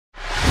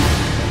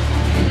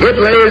It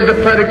lays the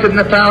predicate and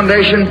the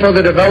foundation for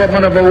the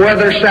development of a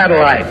weather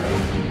satellite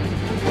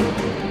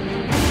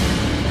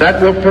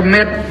that will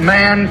permit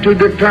man to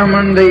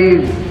determine the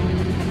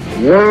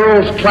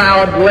world's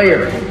cloud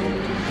layer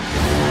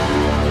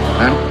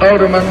and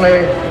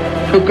ultimately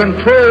to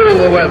control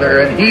the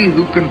weather, and he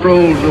who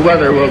controls the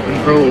weather will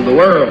control the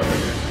world.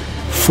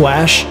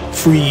 Flash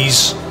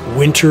freeze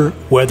winter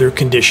weather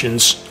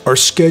conditions are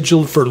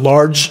scheduled for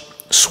large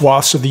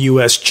swaths of the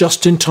U.S.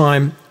 just in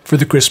time for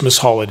the Christmas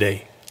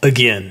holiday.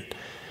 Again,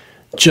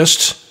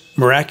 just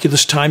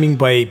miraculous timing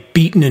by a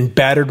beaten and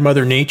battered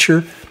Mother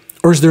Nature?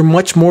 Or is there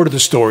much more to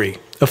the story,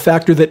 a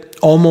factor that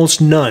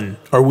almost none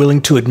are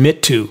willing to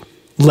admit to,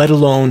 let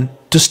alone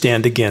to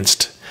stand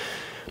against?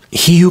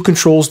 He who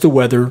controls the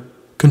weather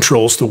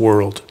controls the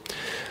world.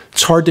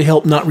 It's hard to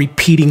help not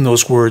repeating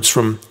those words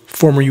from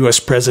former U.S.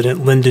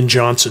 President Lyndon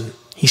Johnson.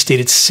 He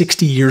stated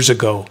 60 years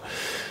ago,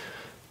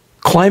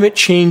 "Climate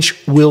change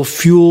will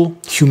fuel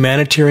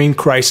humanitarian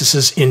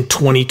crises in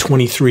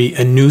 2023,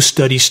 a new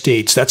study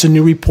states." That's a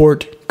new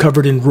report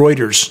covered in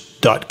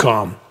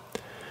Reuters.com.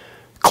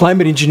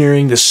 Climate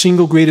engineering, the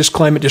single greatest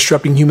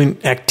climate-disrupting human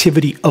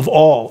activity of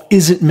all,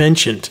 isn't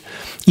mentioned,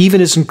 even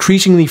as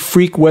increasingly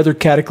freak weather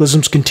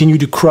cataclysms continue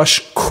to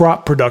crush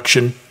crop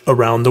production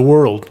around the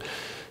world.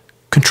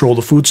 Control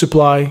the food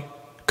supply,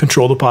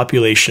 control the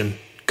population,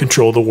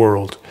 control the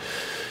world.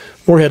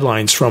 More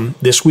headlines from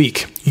this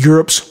week.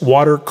 Europe's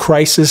water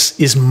crisis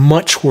is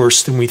much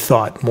worse than we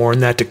thought. More on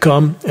that to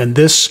come. And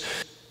this,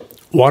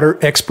 water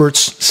experts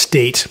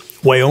state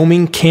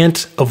Wyoming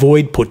can't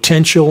avoid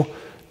potential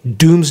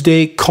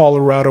doomsday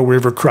Colorado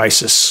River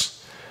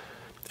crisis.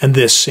 And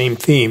this, same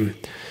theme.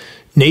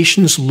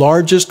 Nation's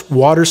largest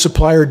water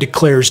supplier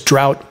declares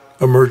drought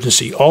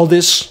emergency. All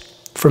this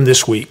from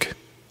this week.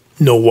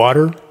 No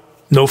water,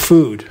 no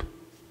food,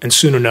 and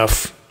soon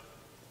enough,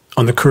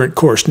 on the current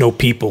course, no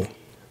people.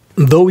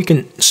 Though we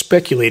can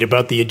speculate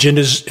about the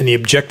agendas and the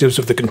objectives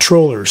of the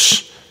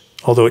controllers,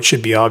 although it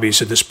should be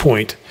obvious at this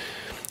point,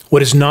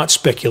 what is not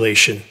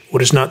speculation,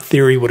 what is not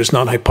theory, what is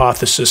not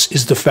hypothesis,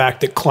 is the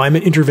fact that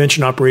climate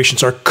intervention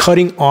operations are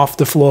cutting off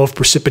the flow of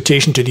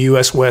precipitation to the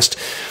U.S. West.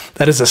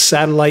 That is a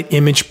satellite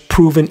image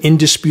proven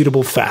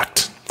indisputable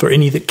fact for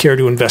any that care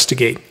to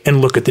investigate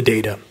and look at the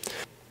data.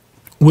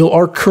 Will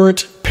our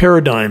current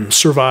paradigm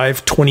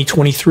survive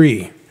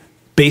 2023?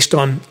 Based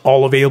on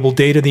all available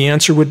data, the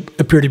answer would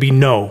appear to be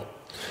no.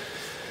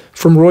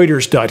 From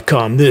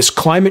Reuters.com, this,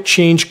 climate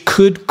change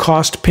could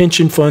cost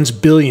pension funds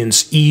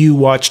billions, EU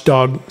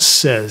watchdog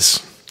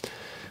says.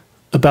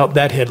 About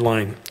that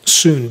headline,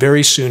 soon,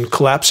 very soon,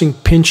 collapsing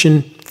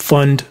pension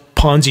fund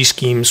Ponzi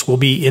schemes will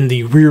be in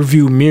the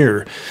rearview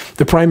mirror.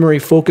 The primary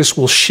focus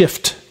will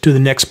shift to the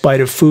next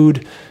bite of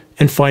food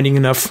and finding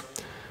enough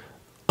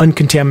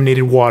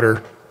uncontaminated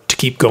water to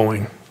keep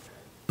going.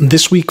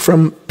 This week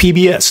from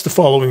PBS, the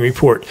following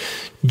report.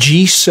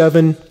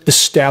 G7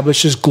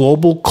 establishes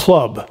global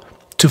club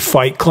to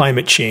fight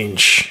climate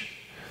change.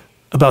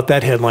 About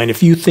that headline,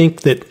 if you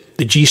think that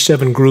the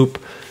G7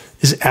 group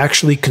is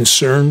actually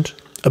concerned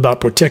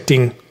about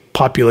protecting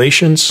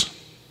populations,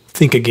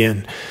 think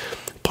again.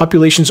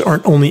 Populations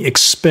aren't only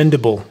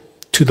expendable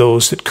to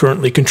those that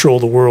currently control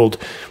the world,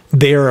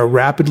 they are a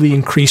rapidly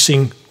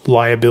increasing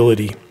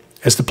liability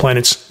as the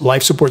planet's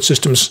life support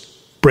systems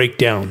break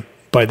down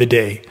by the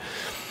day.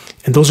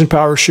 And those in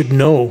power should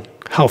know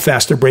how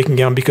fast they're breaking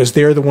down because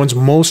they're the ones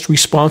most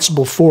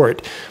responsible for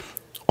it.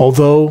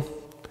 Although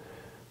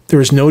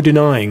there is no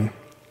denying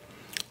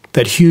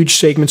that huge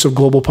segments of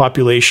global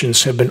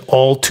populations have been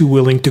all too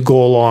willing to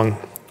go along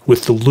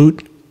with the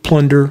loot,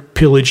 plunder,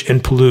 pillage,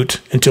 and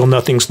pollute until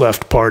nothing's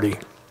left party.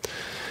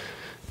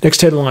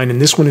 Next headline,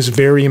 and this one is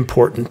very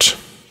important.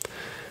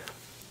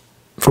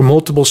 From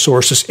multiple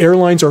sources,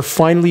 airlines are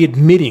finally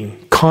admitting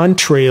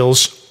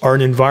contrails are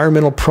an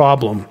environmental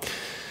problem.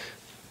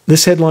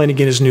 This headline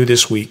again is new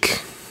this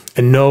week.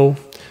 And no,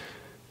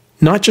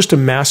 not just a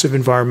massive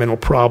environmental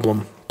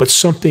problem, but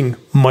something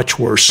much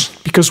worse.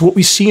 Because what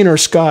we see in our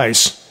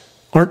skies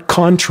aren't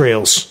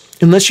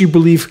contrails, unless you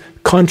believe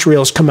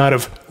contrails come out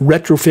of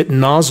retrofit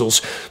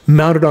nozzles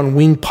mounted on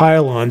wing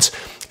pylons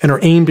and are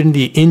aimed into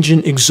the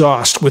engine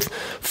exhaust with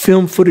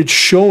film footage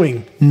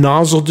showing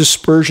nozzle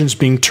dispersions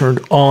being turned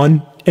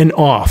on and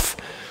off.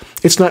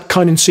 It's not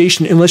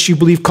condensation unless you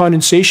believe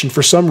condensation,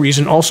 for some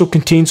reason, also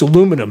contains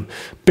aluminum,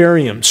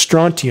 barium,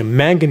 strontium,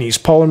 manganese,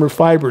 polymer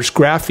fibers,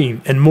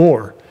 graphene, and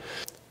more.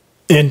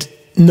 And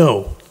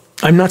no,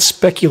 I'm not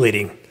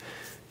speculating.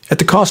 At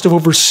the cost of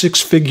over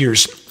 6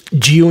 figures,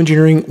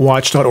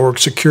 geoengineeringwatch.org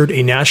secured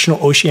a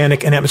National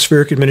Oceanic and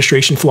Atmospheric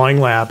Administration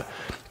flying lab,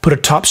 put a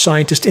top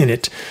scientist in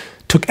it,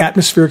 took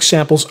atmospheric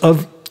samples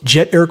of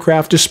jet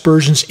aircraft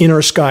dispersions in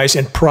our skies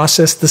and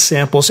processed the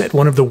samples at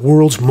one of the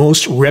world's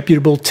most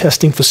reputable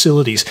testing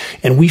facilities.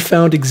 And we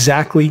found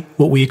exactly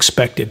what we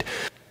expected.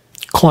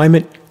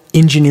 Climate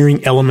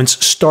engineering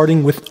elements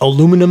starting with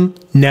aluminum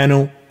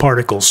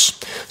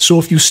nanoparticles. So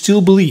if you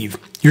still believe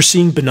you're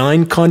seeing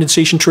benign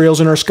condensation trails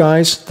in our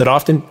skies that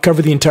often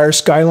cover the entire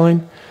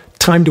skyline,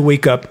 time to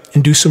wake up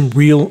and do some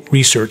real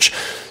research.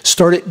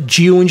 Start at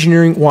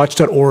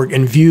geoengineeringwatch.org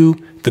and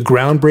view the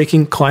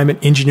groundbreaking climate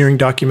engineering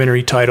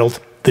documentary titled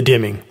The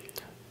Dimming.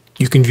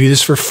 You can view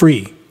this for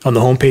free on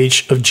the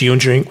homepage of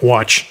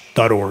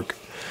geoengineeringwatch.org.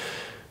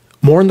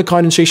 More on the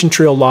condensation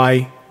trail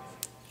lie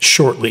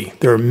shortly.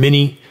 There are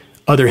many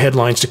other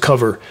headlines to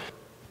cover.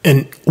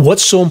 And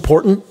what's so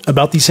important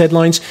about these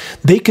headlines?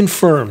 They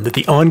confirm that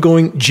the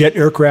ongoing jet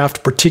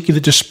aircraft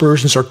particulate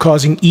dispersions are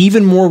causing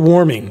even more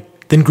warming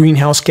than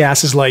greenhouse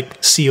gases like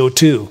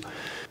CO2.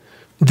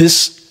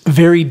 This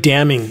very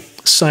damning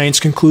science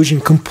conclusion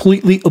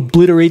completely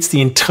obliterates the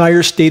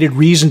entire stated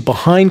reason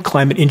behind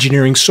climate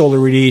engineering solar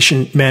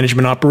radiation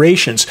management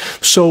operations.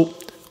 So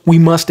we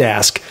must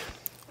ask,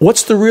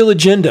 what's the real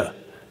agenda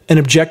and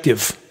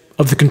objective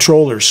of the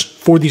controllers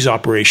for these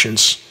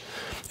operations?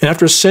 And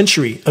after a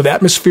century of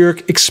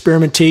atmospheric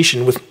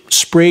experimentation with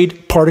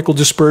sprayed particle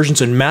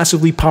dispersions and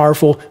massively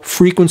powerful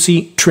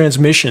frequency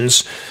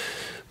transmissions,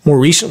 more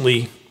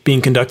recently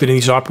being conducted in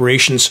these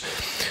operations,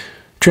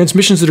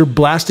 transmissions that are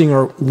blasting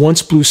our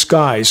once blue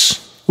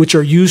skies, which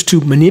are used to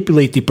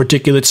manipulate the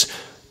particulates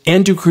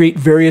and to create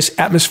various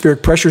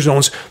atmospheric pressure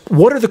zones,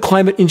 what are the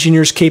climate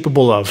engineers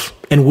capable of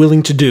and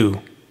willing to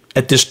do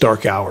at this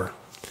dark hour?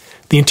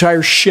 The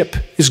entire ship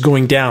is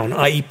going down,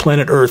 i.e.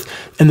 planet Earth,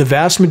 and the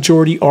vast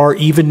majority are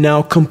even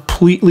now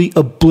completely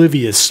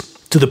oblivious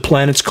to the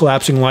planet's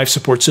collapsing life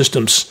support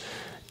systems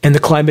and the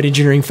climate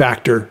engineering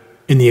factor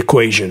in the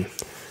equation.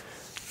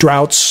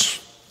 Droughts,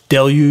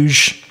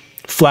 deluge,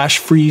 flash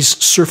freeze,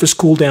 surface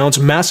cool downs,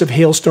 massive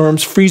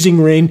hailstorms, freezing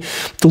rain,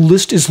 the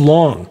list is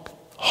long.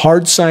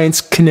 Hard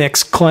science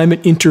connects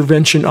climate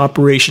intervention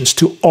operations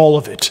to all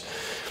of it.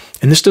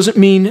 And this doesn't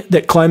mean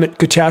that climate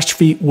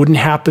catastrophe wouldn't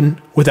happen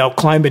without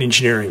climate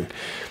engineering.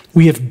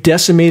 We have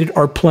decimated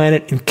our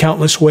planet in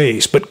countless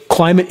ways, but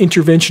climate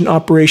intervention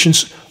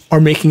operations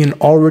are making an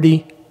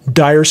already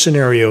dire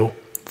scenario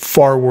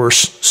far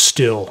worse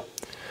still.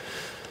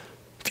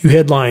 A few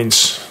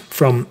headlines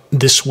from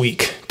this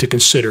week to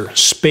consider.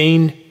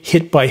 Spain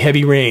hit by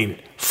heavy rain,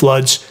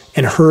 floods,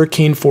 and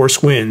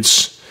hurricane-force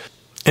winds.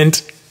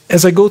 And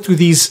as I go through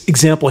these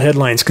example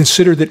headlines,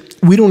 consider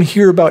that we don't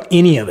hear about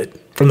any of it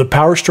from the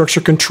power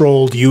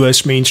structure-controlled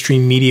U.S.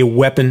 mainstream media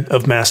weapon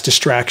of mass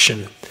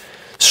distraction.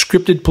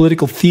 Scripted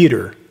political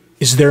theater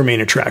is their main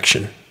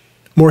attraction.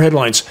 More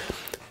headlines.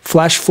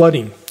 Flash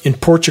flooding in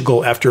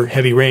Portugal after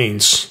heavy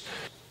rains.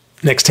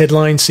 Next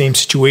headline, same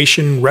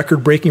situation.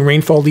 Record-breaking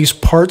rainfall leaves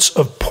parts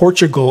of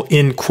Portugal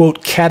in,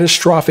 quote,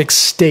 catastrophic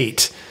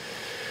state.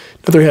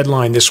 Another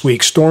headline this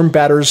week. Storm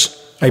batters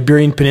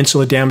Iberian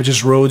Peninsula,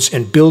 damages roads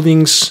and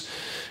buildings.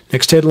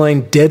 Next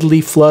headline,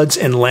 deadly floods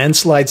and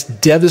landslides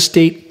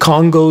devastate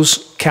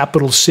Congo's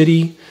capital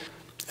city.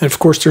 And of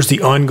course, there's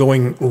the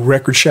ongoing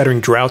record-shattering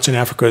droughts in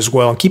Africa as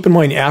well. And keep in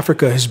mind,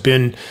 Africa has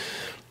been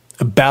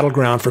a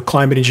battleground for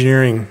climate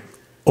engineering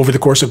over the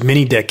course of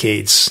many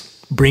decades.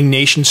 Bring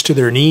nations to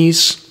their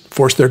knees,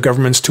 force their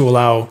governments to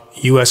allow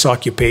U.S.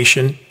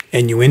 occupation,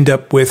 and you end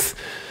up with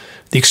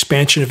the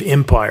expansion of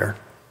empire.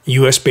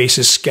 U.S.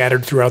 bases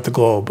scattered throughout the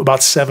globe,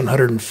 about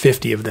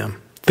 750 of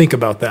them. Think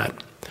about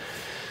that.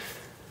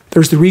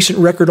 There's the recent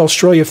record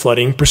Australia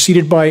flooding,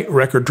 preceded by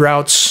record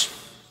droughts,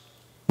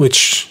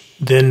 which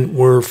then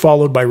were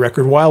followed by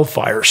record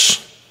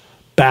wildfires,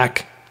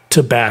 back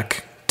to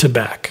back to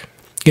back.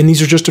 And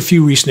these are just a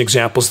few recent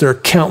examples. There are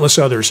countless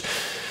others.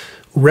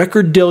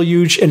 Record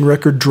deluge and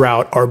record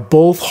drought are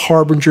both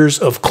harbingers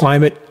of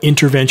climate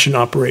intervention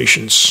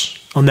operations.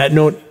 On that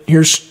note,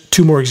 here's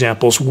two more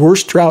examples.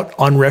 Worst drought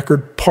on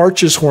record,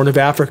 parches Horn of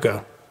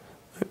Africa.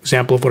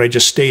 Example of what I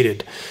just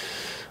stated.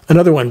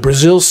 Another one,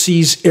 Brazil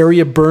sees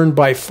area burned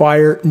by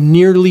fire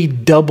nearly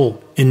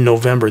double in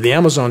November. The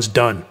Amazon's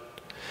done.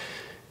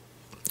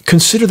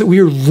 Consider that we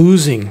are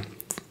losing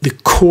the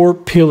core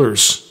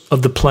pillars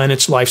of the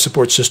planet's life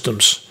support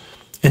systems,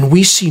 and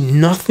we see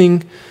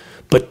nothing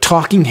but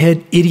talking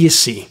head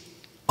idiocy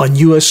on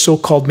U.S.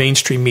 so-called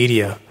mainstream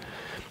media.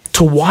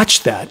 To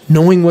watch that,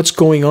 knowing what's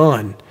going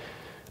on,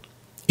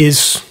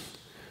 is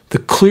the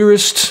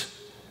clearest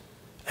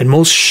and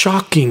most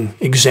shocking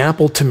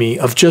example to me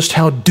of just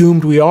how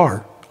doomed we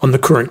are on the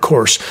current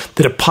course,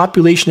 that a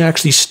population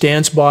actually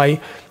stands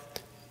by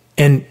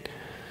and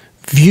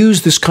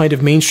views this kind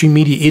of mainstream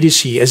media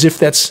idiocy as if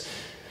that's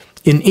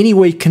in any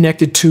way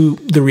connected to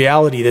the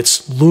reality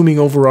that's looming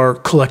over our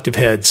collective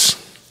heads.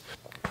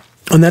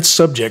 On that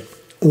subject,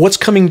 what's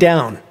coming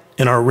down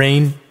in our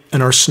rain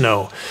and our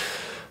snow?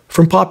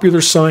 From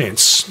Popular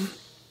Science,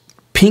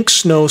 pink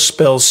snow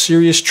spells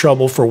serious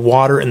trouble for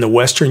water in the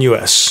western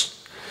U.S.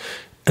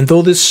 And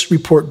though this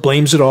report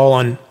blames it all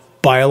on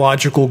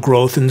biological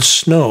growth in the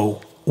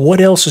snow,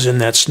 what else is in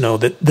that snow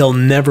that they'll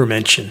never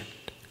mention?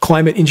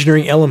 Climate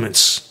engineering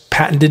elements,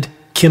 patented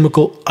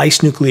chemical ice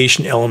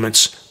nucleation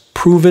elements,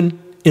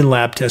 proven in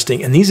lab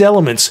testing. And these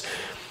elements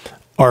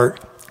are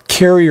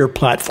carrier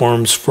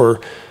platforms for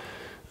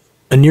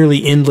a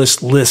nearly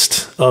endless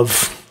list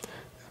of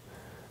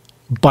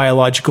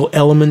biological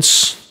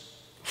elements,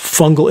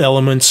 fungal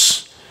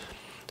elements.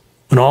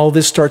 When all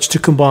this starts to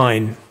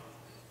combine,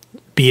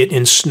 be it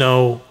in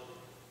snow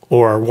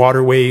or our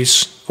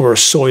waterways or our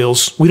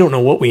soils. We don't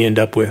know what we end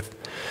up with.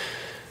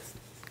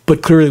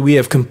 But clearly we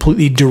have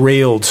completely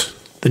derailed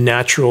the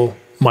natural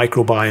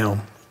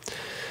microbiome.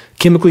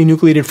 Chemically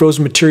nucleated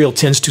frozen material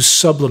tends to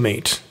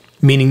sublimate,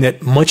 meaning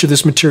that much of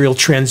this material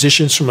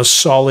transitions from a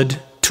solid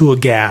to a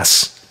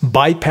gas,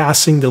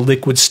 bypassing the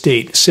liquid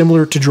state,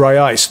 similar to dry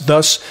ice.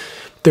 Thus,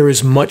 there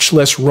is much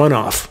less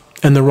runoff,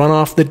 and the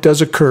runoff that does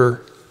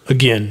occur,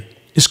 again,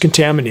 is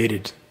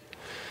contaminated.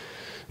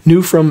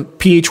 New from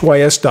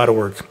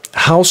phys.org,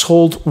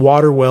 household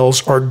water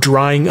wells are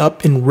drying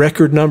up in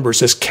record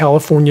numbers as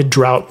California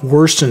drought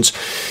worsens.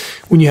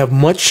 When you have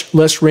much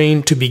less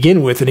rain to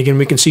begin with, and again,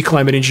 we can see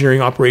climate engineering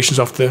operations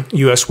off the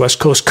U.S. West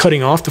Coast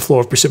cutting off the flow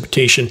of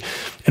precipitation,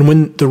 and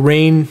when the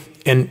rain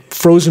and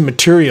frozen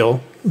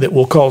material that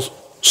we'll call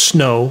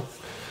snow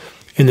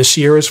in the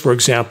Sierras, for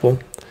example,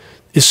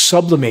 is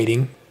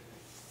sublimating,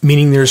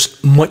 meaning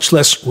there's much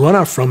less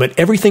runoff from it,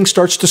 everything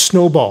starts to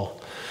snowball.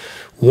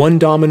 One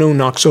domino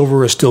knocks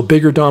over a still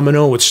bigger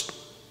domino, which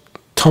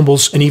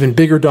tumbles an even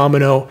bigger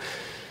domino.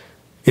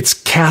 It's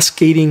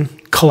cascading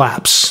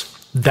collapse.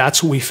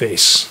 That's what we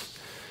face.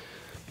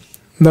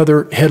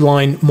 Another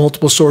headline,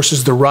 multiple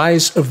sources, the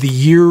rise of the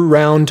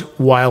year-round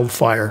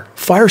wildfire.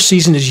 Fire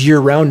season is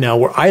year-round now.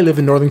 Where I live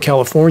in Northern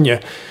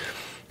California,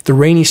 the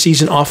rainy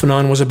season off and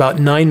on was about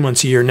 9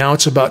 months a year. Now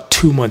it's about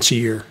 2 months a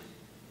year.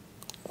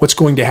 What's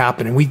going to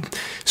happen? And we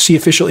see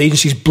official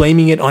agencies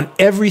blaming it on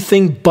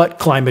everything but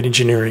climate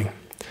engineering.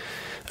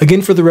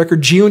 Again, for the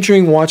record,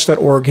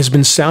 geoengineeringwatch.org has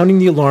been sounding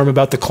the alarm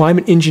about the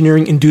climate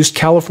engineering-induced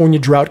California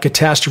drought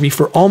catastrophe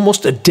for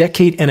almost a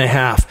decade and a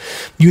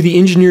half. View the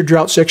engineered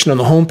drought section on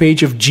the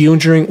homepage of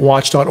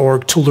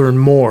geoengineeringwatch.org to learn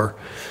more.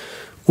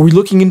 Were we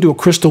looking into a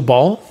crystal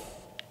ball?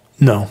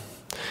 No.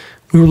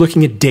 We were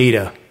looking at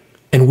data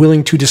and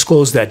willing to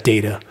disclose that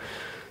data,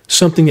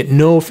 something that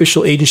no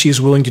official agency is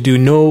willing to do,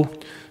 no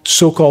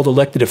so-called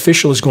elected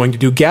official is going to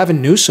do.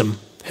 Gavin Newsom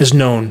has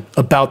known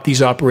about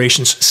these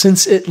operations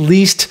since at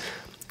least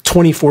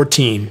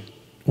 2014,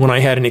 when I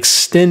had an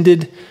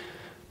extended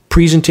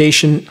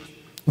presentation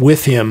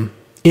with him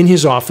in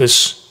his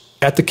office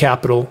at the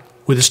Capitol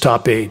with his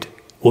top aide.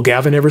 Will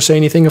Gavin ever say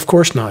anything? Of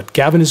course not.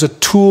 Gavin is a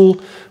tool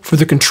for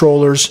the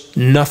controllers,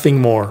 nothing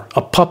more.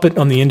 A puppet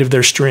on the end of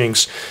their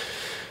strings.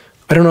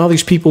 I don't know how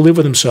these people live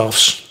with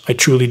themselves. I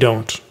truly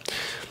don't.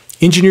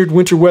 Engineered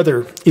winter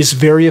weather is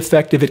very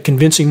effective at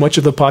convincing much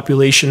of the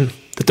population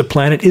that the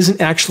planet isn't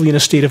actually in a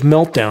state of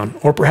meltdown,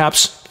 or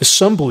perhaps, as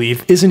some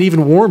believe, isn't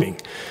even warming.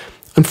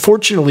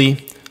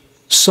 Unfortunately,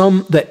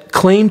 some that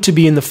claim to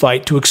be in the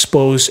fight to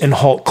expose and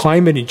halt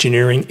climate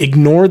engineering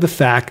ignore the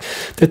fact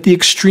that the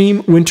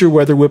extreme winter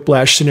weather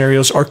whiplash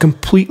scenarios are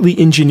completely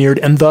engineered,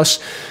 and thus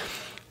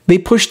they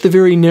push the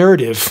very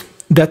narrative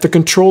that the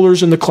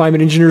controllers and the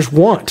climate engineers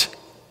want,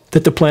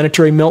 that the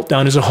planetary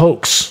meltdown is a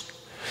hoax.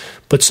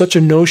 But such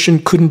a notion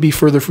couldn't be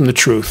further from the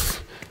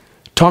truth.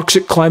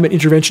 Toxic climate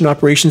intervention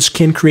operations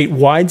can create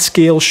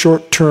wide-scale,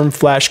 short-term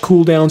flash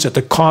cooldowns at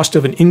the cost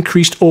of an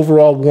increased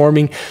overall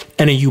warming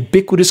and a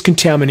ubiquitous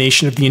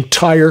contamination of the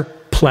entire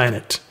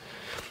planet.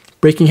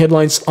 Breaking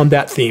headlines on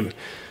that theme.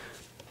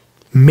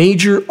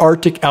 Major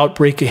Arctic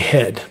outbreak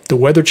ahead. The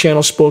Weather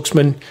Channel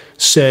spokesman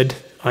said,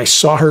 I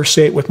saw her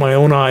say it with my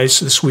own eyes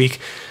this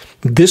week,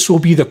 this will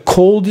be the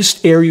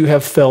coldest air you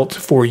have felt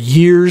for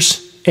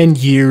years and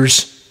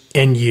years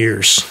and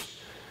years.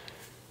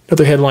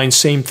 Another headline,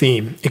 same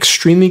theme.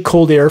 Extremely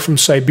cold air from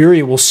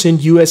Siberia will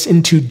send U.S.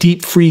 into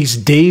deep freeze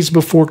days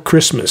before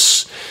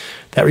Christmas.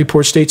 That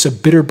report states a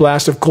bitter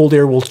blast of cold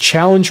air will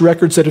challenge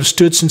records that have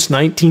stood since the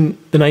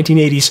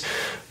 1980s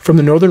from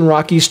the northern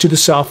Rockies to the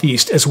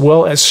southeast, as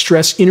well as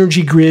stress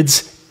energy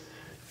grids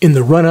in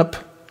the run-up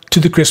to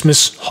the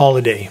Christmas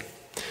holiday.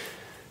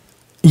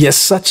 Yes,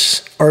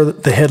 such are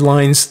the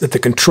headlines that the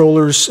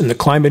controllers and the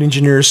climate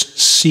engineers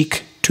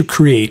seek to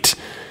create,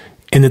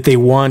 and that they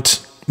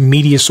want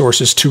media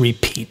sources to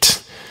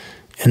repeat.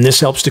 And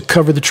this helps to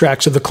cover the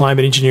tracks of the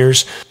climate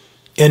engineers.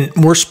 And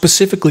more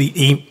specifically,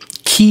 a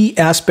key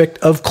aspect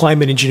of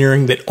climate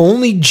engineering that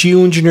only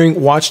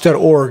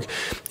geoengineeringwatch.org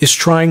is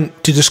trying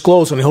to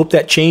disclose, and I hope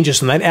that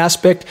changes. And that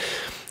aspect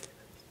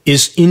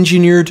is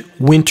engineered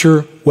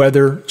winter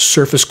weather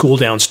surface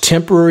cooldowns,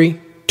 temporary,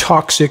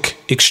 toxic,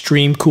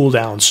 extreme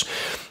cooldowns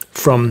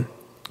from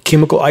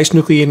chemical ice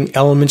nucleating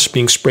elements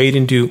being sprayed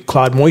into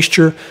cloud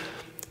moisture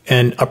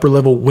and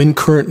upper-level wind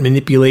current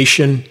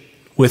manipulation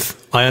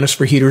with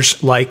ionosphere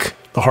heaters like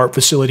the HARP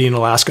facility in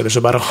Alaska. There's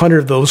about 100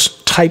 of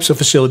those types of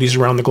facilities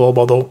around the globe,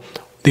 although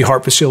the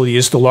HARP facility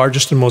is the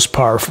largest and most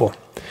powerful.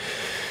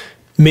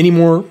 Many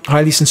more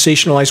highly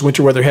sensationalized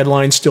winter weather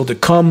headlines still to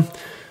come,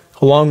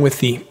 along with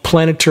the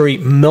planetary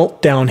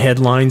meltdown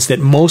headlines that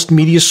most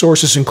media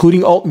sources,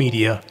 including alt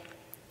media,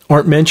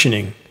 aren't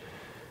mentioning.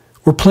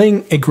 We're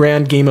playing a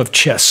grand game of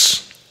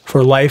chess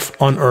for life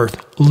on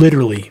Earth,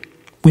 literally.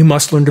 We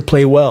must learn to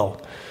play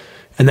well.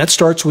 And that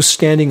starts with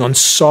standing on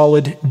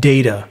solid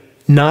data,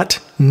 not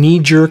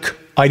knee-jerk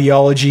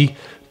ideology,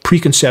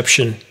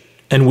 preconception,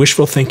 and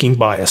wishful thinking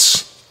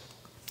bias.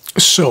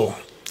 So,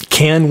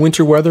 Can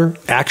winter weather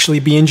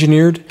actually be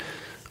engineered?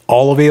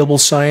 All available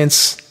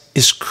science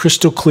is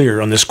crystal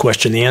clear on this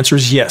question. The answer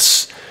is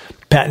yes.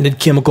 Patented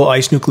chemical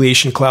ice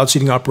nucleation cloud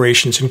seeding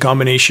operations in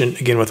combination,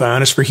 again, with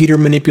ionosphere heater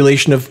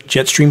manipulation of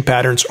jet stream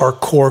patterns are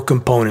core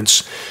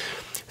components.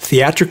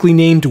 Theatrically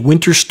named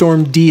Winter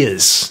Storm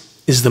Diaz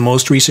is the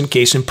most recent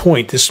case in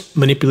point. This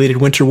manipulated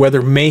winter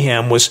weather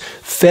mayhem was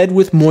fed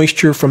with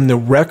moisture from the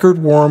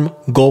record-warm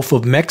Gulf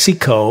of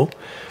Mexico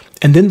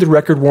and then the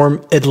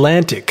record-warm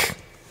Atlantic.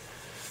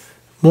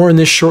 More on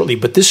this shortly,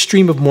 but this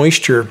stream of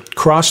moisture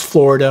crossed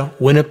Florida,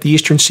 went up the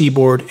eastern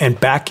seaboard, and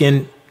back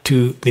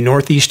into the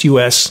northeast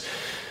U.S.,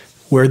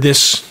 where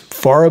this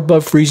far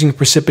above freezing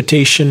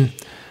precipitation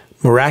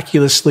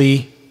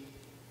miraculously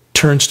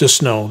turns to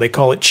snow. They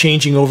call it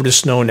changing over to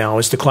snow now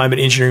as the climate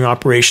engineering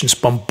operations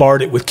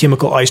bombard it with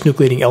chemical ice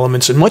nucleating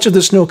elements, and much of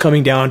the snow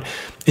coming down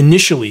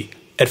initially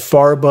at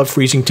far above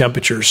freezing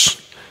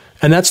temperatures.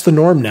 And that's the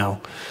norm now.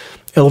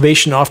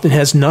 Elevation often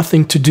has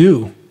nothing to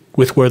do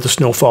with where the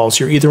snow falls.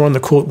 You're either on the,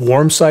 quote,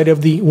 warm side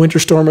of the winter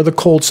storm or the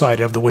cold side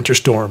of the winter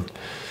storm.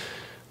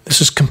 This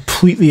is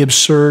completely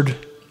absurd,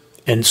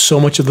 and so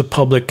much of the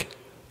public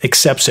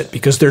accepts it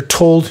because they're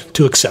told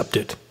to accept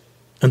it,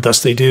 and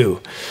thus they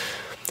do.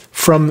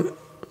 From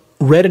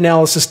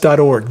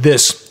redanalysis.org,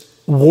 this: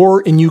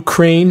 war in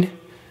Ukraine,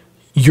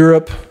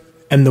 Europe,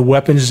 and the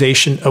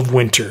weaponization of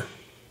winter.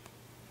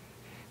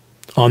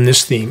 On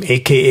this theme,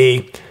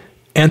 aka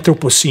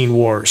Anthropocene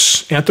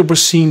Wars.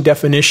 Anthropocene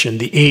definition: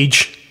 the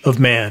age of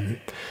man.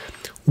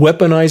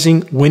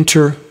 Weaponizing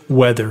winter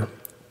weather.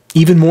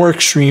 Even more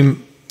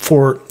extreme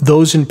for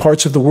those in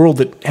parts of the world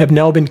that have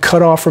now been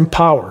cut off from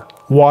power,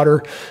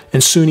 water,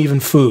 and soon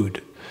even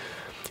food.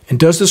 And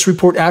does this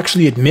report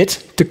actually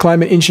admit to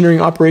climate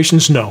engineering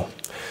operations? No.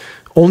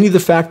 Only the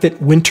fact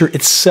that winter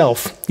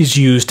itself is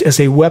used as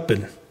a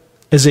weapon,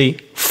 as a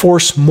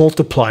force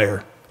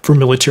multiplier for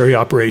military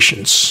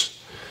operations.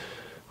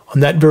 On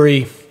that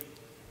very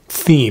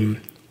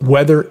theme,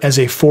 weather as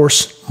a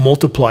force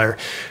multiplier,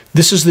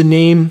 this is the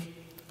name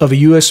of a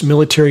U.S.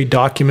 military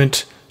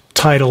document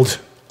titled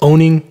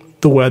Owning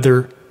the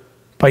Weather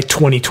by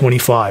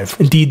 2025.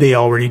 Indeed, they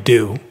already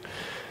do.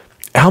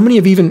 How many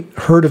have even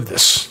heard of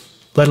this,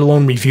 let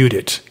alone reviewed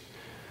it?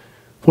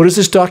 What does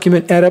this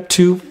document add up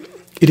to?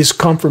 It is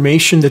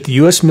confirmation that the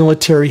U.S.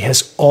 military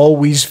has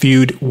always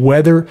viewed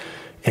weather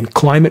and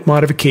climate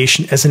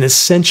modification as an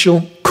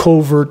essential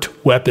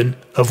covert weapon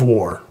of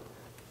war.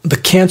 The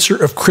cancer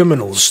of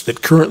criminals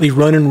that currently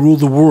run and rule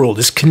the world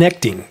is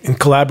connecting and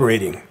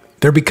collaborating.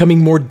 They're becoming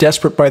more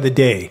desperate by the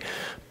day.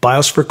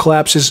 Biosphere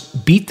collapses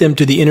beat them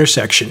to the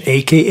intersection,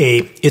 aka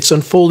it's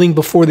unfolding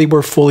before they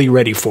were fully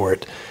ready for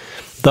it.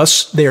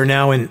 Thus, they are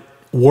now in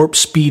warp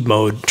speed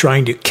mode,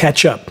 trying to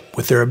catch up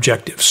with their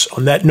objectives.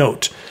 On that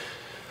note,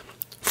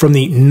 from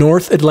the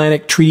North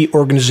Atlantic Treaty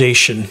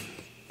Organization,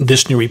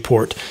 this new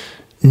report: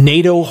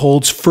 NATO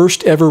holds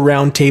first ever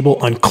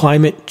roundtable on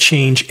climate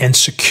change and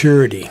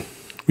security.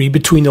 Read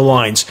between the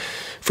lines.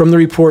 From the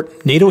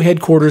report, NATO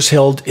headquarters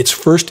held its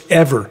first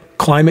ever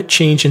climate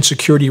change and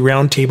security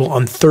roundtable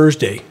on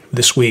Thursday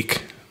this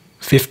week,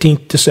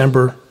 15th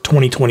December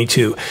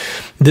 2022.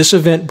 This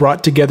event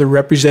brought together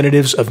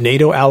representatives of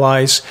NATO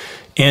allies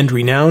and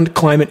renowned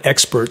climate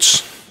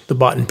experts, the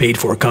bought and paid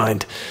for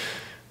kind,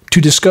 to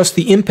discuss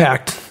the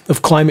impact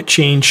of climate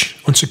change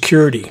on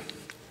security.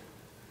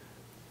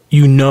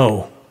 You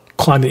know,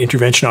 climate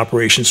intervention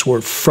operations were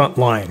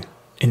frontline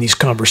in these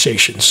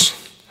conversations.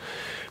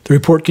 The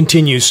report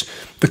continues.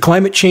 The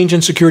Climate Change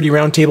and Security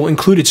Roundtable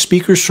included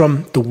speakers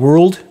from the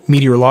World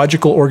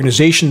Meteorological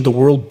Organization, the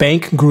World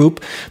Bank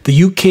Group,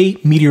 the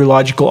UK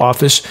Meteorological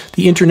Office,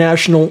 the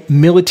International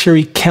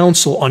Military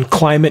Council on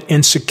Climate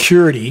and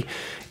Security,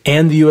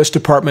 and the U.S.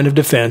 Department of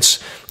Defense,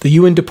 the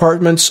UN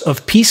Departments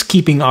of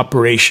Peacekeeping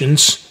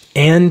Operations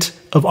and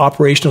of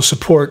Operational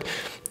Support,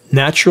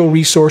 Natural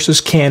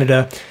Resources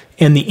Canada,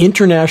 and the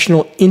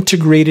International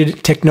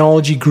Integrated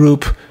Technology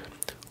Group,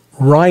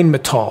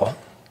 Rheinmetall.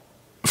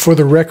 For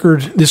the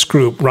record, this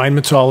group,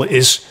 Rheinmetall,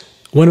 is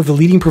one of the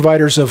leading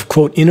providers of,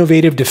 quote,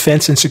 innovative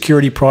defense and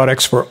security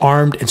products for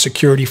armed and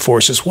security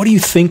forces. What do you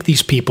think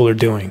these people are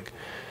doing?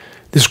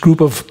 This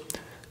group of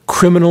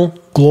criminal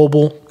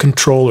global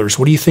controllers,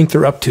 what do you think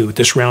they're up to at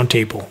this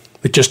roundtable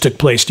that just took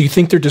place? Do you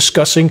think they're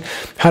discussing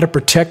how to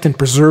protect and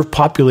preserve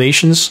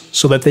populations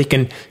so that they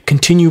can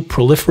continue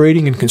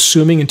proliferating and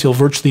consuming until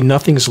virtually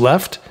nothing is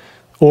left?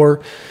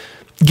 Or,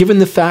 given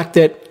the fact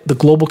that the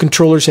global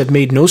controllers have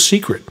made no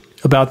secret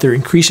about their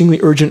increasingly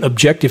urgent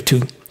objective to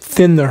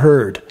thin the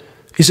herd,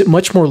 is it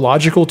much more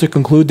logical to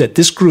conclude that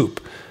this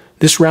group,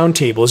 this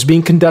roundtable, is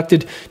being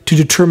conducted to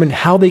determine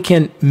how they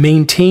can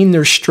maintain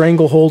their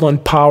stranglehold on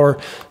power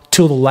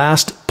till the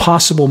last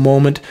possible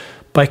moment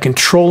by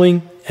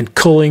controlling and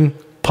culling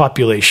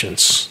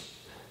populations?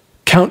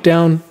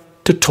 Countdown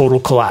to total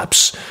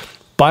collapse.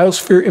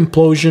 Biosphere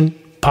implosion,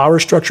 power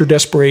structure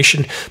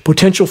desperation,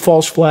 potential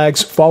false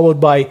flags,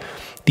 followed by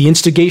the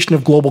instigation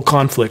of global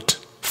conflict,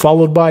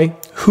 followed by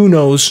who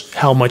knows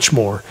how much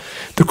more.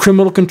 The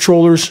criminal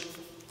controllers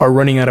are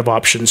running out of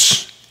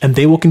options, and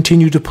they will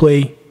continue to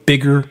play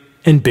bigger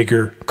and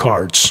bigger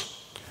cards.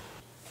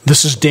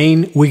 This is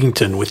Dane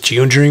Wigington with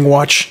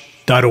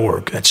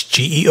geoengineeringwatch.org. That's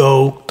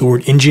GEO, the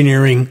word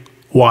engineering,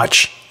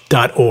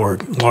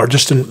 watch.org.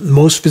 Largest and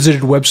most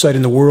visited website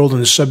in the world on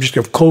the subject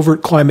of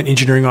covert climate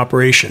engineering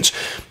operations.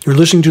 You're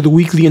listening to the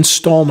weekly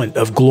installment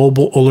of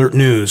Global Alert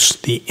News,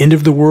 the end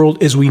of the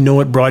world as we know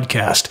it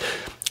broadcast.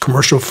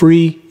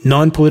 Commercial-free,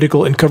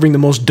 non-political, and covering the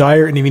most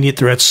dire and immediate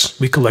threats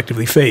we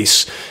collectively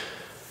face.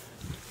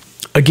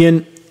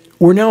 Again,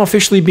 we're now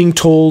officially being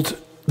told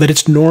that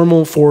it's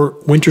normal for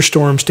winter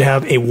storms to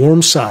have a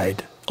warm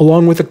side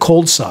along with a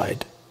cold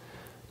side.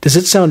 Does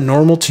it sound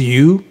normal to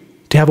you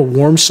to have a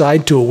warm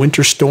side to a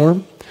winter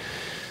storm?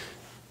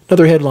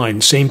 Another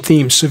headline, same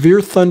theme.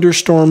 Severe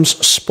thunderstorms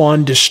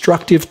spawn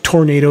destructive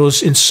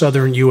tornadoes in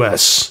southern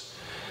U.S.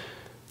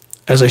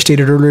 As I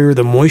stated earlier,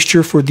 the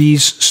moisture for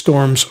these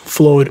storms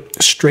flowed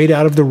straight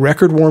out of the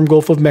record warm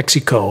Gulf of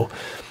Mexico.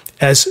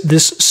 As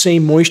this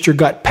same moisture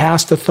got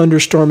past the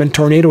thunderstorm and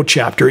tornado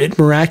chapter, it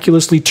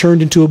miraculously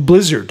turned into a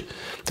blizzard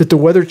that the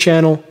Weather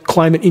Channel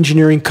climate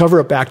engineering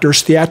cover-up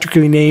actors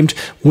theatrically named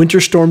Winter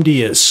Storm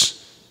Diaz.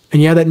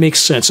 And yeah, that makes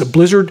sense. A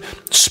blizzard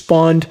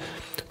spawned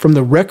from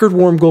the record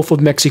warm Gulf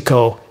of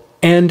Mexico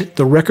and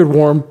the record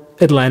warm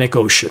Atlantic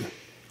Ocean.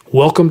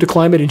 Welcome to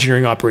climate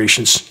engineering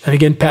operations. And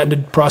again,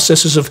 patented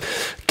processes of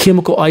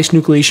chemical ice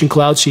nucleation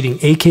cloud seeding,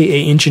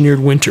 aka engineered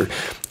winter.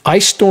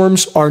 Ice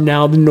storms are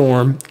now the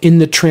norm in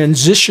the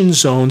transition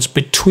zones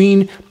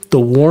between the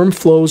warm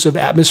flows of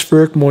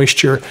atmospheric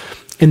moisture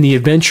and the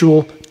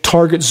eventual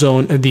target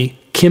zone of the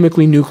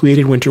chemically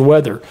nucleated winter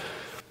weather.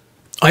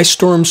 Ice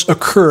storms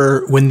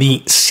occur when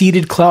the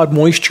seeded cloud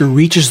moisture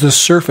reaches the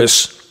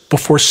surface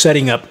before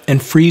setting up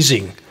and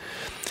freezing.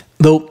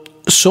 Though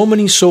so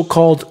many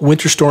so-called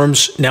winter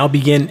storms now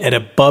begin at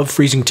above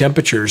freezing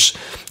temperatures,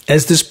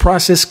 as this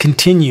process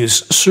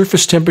continues,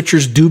 surface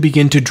temperatures do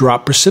begin to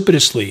drop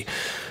precipitously.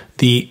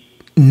 The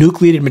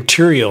nucleated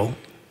material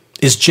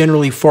is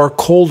generally far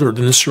colder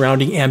than the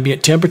surrounding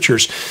ambient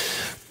temperatures.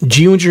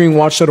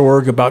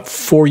 Geoengineeringwatch.org about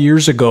 4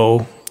 years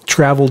ago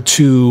traveled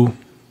to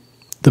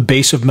the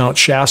base of Mount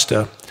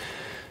Shasta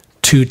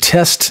to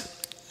test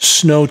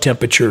snow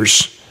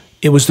temperatures.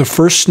 It was the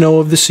first snow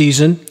of the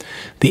season.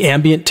 The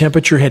ambient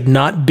temperature had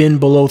not been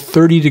below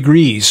 30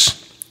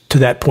 degrees to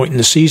that point in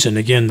the season.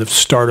 Again, the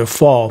start of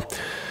fall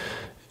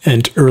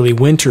and early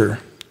winter.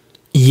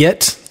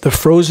 Yet, the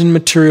frozen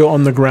material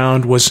on the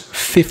ground was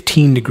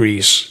 15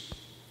 degrees.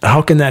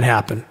 How can that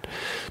happen?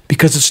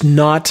 Because it's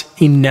not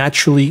a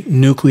naturally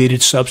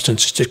nucleated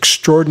substance. It's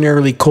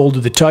extraordinarily cold to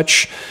the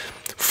touch.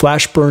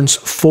 Flash burns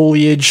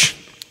foliage.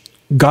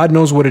 God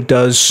knows what it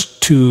does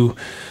to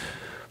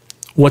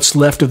what's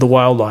left of the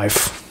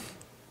wildlife.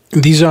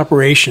 These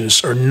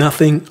operations are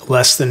nothing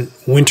less than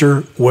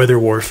winter weather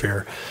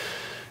warfare.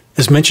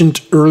 As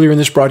mentioned earlier in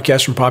this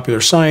broadcast from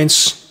Popular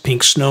Science,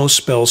 pink snow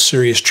spells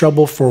serious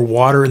trouble for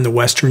water in the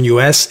western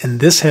U.S. And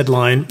this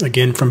headline,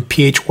 again from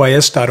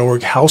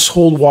phys.org,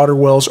 household water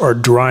wells are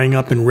drying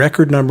up in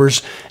record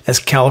numbers as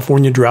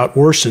California drought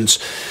worsens.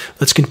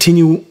 Let's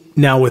continue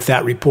now with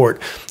that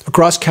report.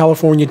 Across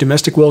California,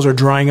 domestic wells are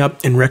drying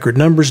up in record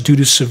numbers due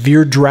to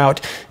severe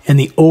drought and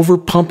the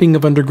overpumping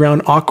of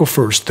underground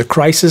aquifers. The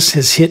crisis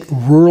has hit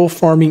rural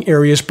farming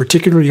areas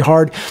particularly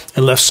hard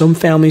and left some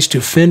families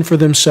to fend for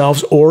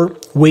themselves or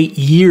wait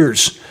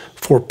years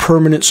for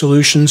permanent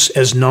solutions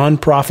as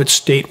nonprofit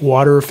state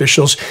water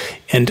officials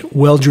and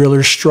well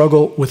drillers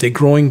struggle with a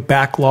growing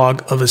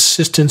backlog of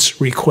assistance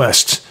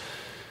requests.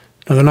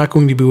 Now, they're not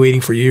going to be waiting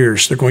for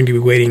years. They're going to be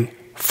waiting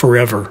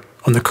forever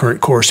on the current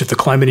course if the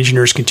climate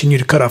engineers continue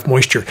to cut off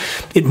moisture.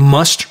 It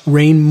must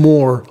rain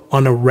more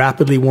on a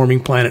rapidly warming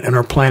planet, and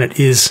our planet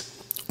is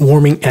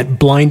warming at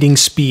blinding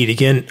speed.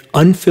 Again,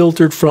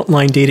 unfiltered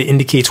frontline data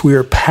indicates we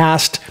are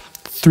past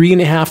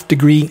 3.5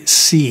 degrees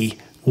C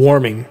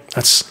warming.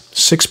 That's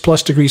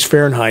 6+ degrees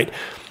Fahrenheit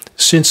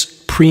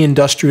since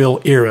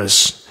pre-industrial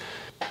eras.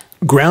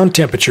 Ground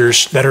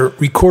temperatures that are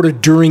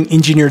recorded during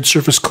engineered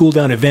surface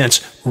cool-down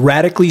events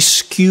radically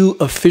skew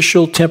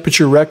official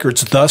temperature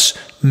records, thus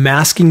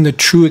masking the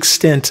true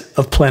extent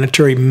of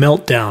planetary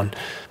meltdown.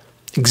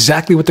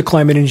 Exactly what the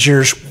climate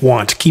engineers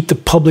want. Keep the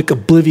public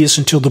oblivious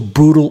until the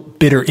brutal,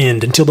 bitter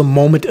end, until the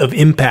moment of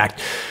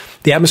impact.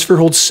 The atmosphere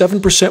holds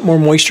 7% more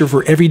moisture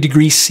for every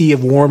degree C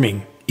of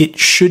warming. It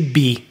should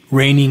be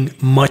raining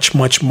much,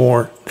 much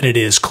more than it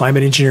is.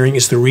 Climate engineering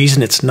is the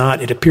reason it's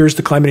not. It appears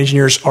the climate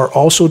engineers are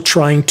also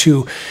trying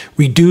to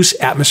reduce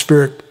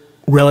atmospheric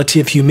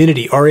relative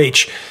humidity,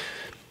 RH,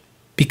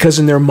 because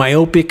in their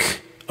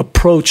myopic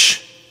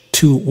approach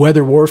to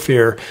weather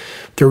warfare,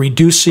 they're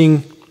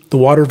reducing the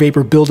water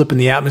vapor buildup in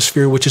the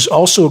atmosphere, which is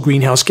also a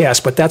greenhouse gas,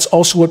 but that's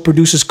also what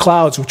produces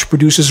clouds, which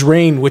produces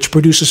rain, which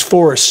produces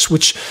forests,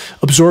 which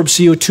absorbs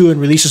CO2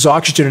 and releases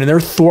oxygen, and they're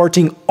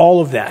thwarting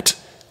all of that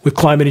with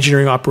climate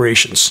engineering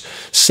operations.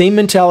 Same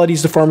mentality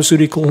as the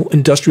pharmaceutical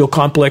industrial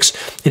complex,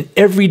 and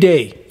every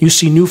day you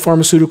see new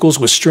pharmaceuticals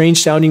with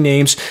strange sounding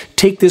names.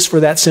 Take this for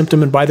that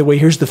symptom, and by the way,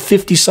 here's the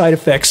 50 side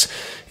effects,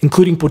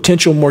 including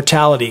potential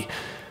mortality.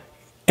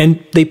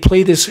 And they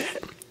play this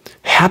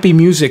happy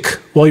music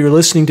while you're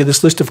listening to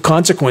this list of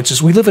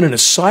consequences. We live in an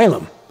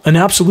asylum, an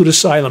absolute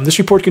asylum. This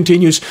report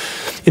continues.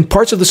 In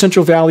parts of the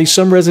Central Valley,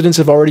 some residents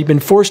have already been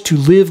forced to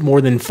live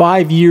more than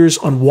 5 years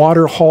on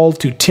water hauled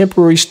to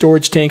temporary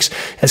storage tanks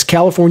as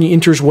California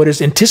enters what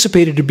is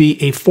anticipated to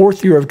be a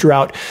fourth year of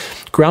drought.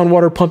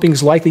 Groundwater pumping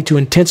is likely to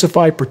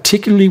intensify,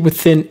 particularly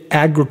within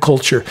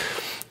agriculture.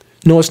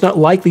 No, it's not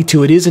likely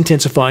to. It is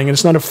intensifying, and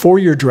it's not a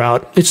 4-year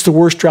drought. It's the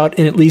worst drought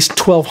in at least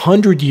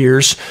 1,200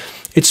 years.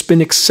 It's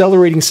been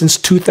accelerating since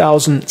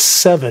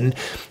 2007,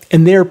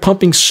 and they're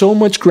pumping so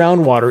much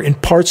groundwater in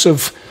parts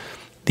of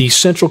the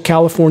Central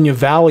California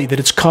Valley that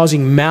it's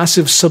causing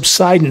massive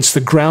subsidence. The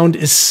ground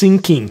is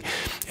sinking.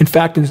 In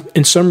fact,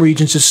 in some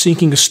regions, it's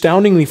sinking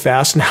astoundingly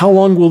fast. And how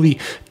long will the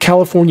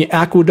California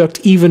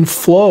aqueduct even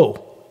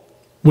flow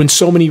when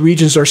so many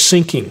regions are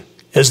sinking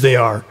as they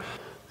are?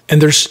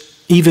 And there's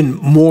even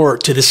more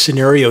to this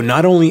scenario.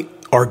 Not only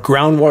are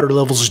groundwater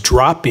levels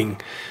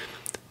dropping,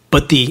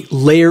 but the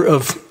layer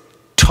of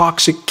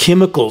toxic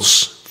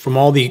chemicals from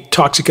all the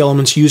toxic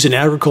elements used in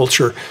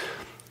agriculture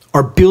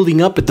are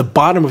building up at the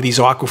bottom of these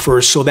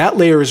aquifers. So that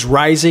layer is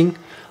rising,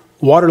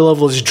 water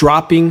level is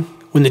dropping.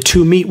 When the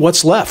two meet,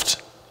 what's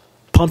left?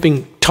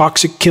 Pumping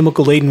toxic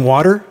chemical-laden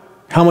water?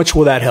 How much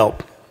will that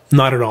help?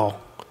 Not at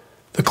all.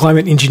 The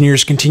climate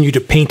engineers continue to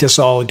paint us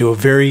all into a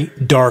very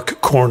dark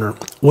corner.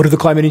 What do the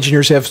climate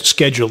engineers have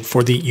scheduled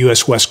for the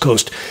U.S. West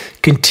Coast?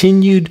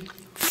 Continued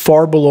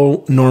far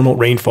below normal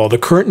rainfall. The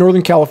current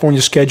Northern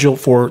California schedule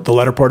for the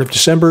latter part of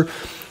December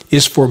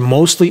is for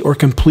mostly or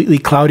completely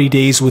cloudy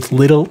days with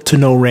little to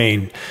no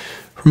rain.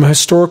 From a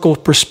historical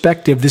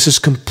perspective, this is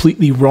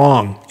completely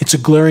wrong. It's a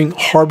glaring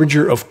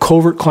harbinger of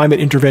covert climate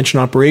intervention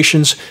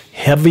operations.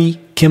 Heavy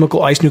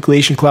chemical ice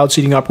nucleation cloud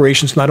seeding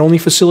operations not only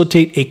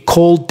facilitate a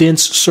cold,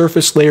 dense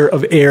surface layer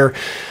of air,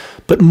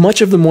 but much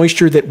of the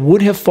moisture that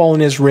would have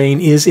fallen as rain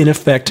is in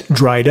effect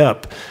dried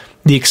up.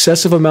 The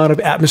excessive amount of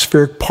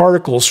atmospheric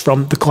particles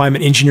from the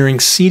climate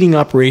engineering seeding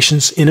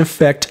operations in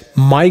effect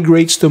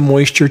migrates the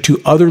moisture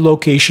to other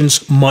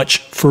locations much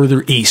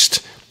further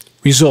east.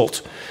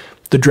 Result: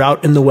 the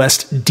drought in the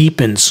West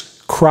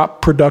deepens.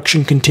 Crop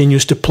production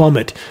continues to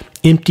plummet.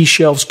 Empty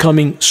shelves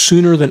coming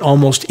sooner than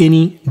almost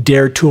any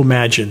dared to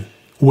imagine.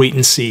 Wait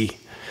and see.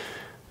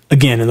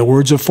 Again, in the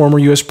words of former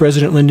U.S.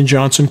 President Lyndon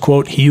Johnson,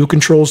 quote, "He who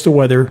controls the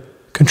weather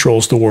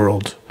controls the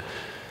world."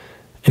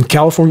 And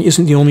California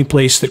isn't the only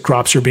place that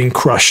crops are being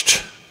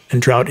crushed,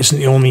 and drought isn't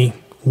the only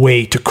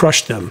way to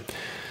crush them.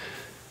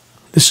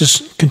 This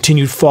is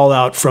continued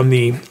fallout from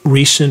the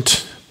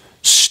recent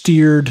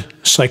steered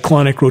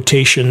cyclonic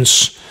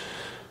rotations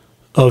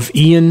of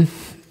Ian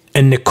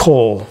and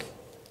Nicole.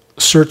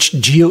 Search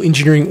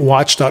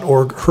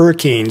geoengineeringwatch.org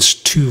hurricanes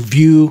to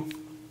view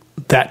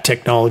that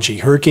technology.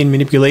 Hurricane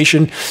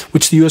manipulation,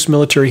 which the U.S.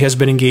 military has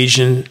been engaged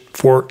in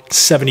for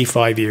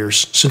 75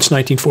 years, since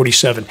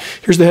 1947.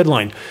 Here's the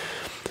headline.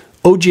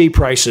 OJ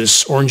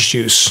prices, orange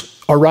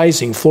juice, are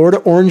rising. Florida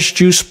orange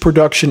juice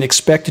production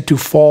expected to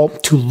fall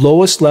to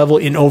lowest level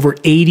in over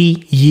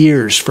 80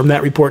 years. From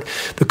that report,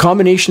 the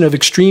combination of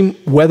extreme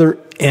weather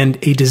and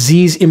a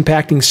disease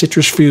impacting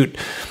citrus fruit.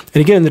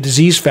 And again, the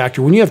disease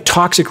factor. When you have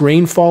toxic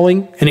rain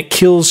falling and it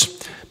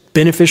kills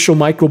beneficial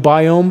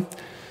microbiome,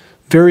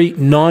 very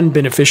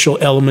non-beneficial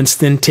elements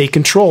then take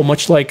control,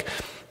 much like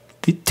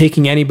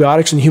taking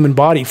antibiotics in the human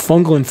body.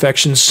 Fungal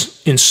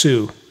infections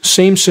ensue.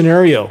 Same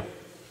scenario.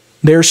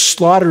 They're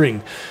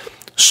slaughtering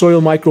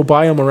soil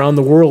microbiome around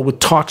the world with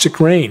toxic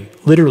rain,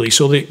 literally.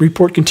 So the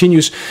report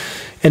continues,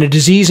 and a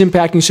disease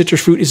impacting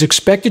citrus fruit is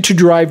expected to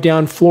drive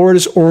down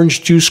Florida's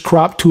orange juice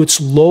crop to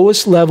its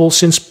lowest level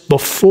since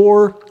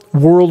before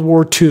World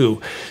War II,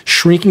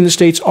 shrinking the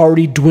state's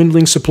already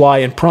dwindling supply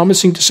and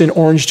promising to send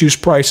orange juice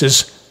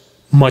prices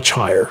much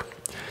higher.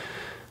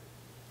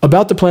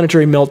 About the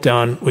planetary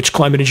meltdown, which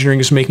climate engineering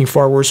is making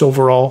far worse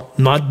overall,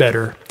 not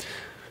better.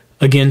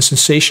 Again,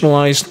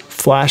 sensationalized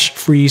flash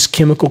freeze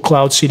chemical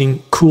cloud seeding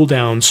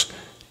cooldowns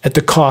at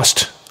the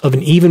cost of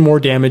an even more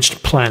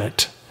damaged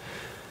planet.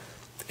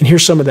 And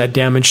here's some of that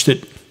damage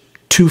that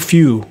too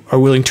few are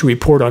willing to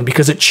report on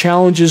because it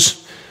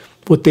challenges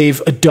what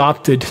they've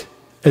adopted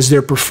as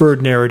their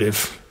preferred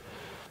narrative.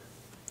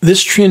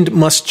 This trend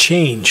must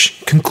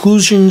change.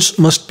 Conclusions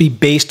must be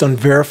based on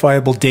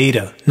verifiable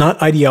data,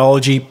 not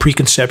ideology,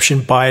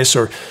 preconception, bias,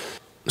 or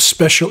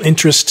special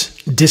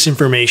interest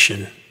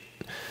disinformation.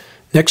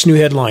 Next new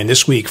headline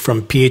this week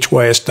from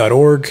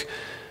phys.org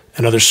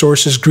and other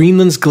sources.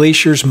 Greenland's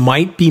glaciers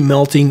might be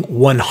melting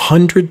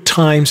 100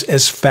 times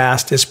as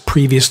fast as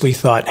previously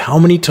thought. How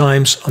many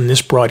times on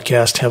this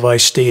broadcast have I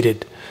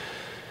stated,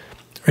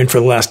 and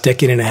for the last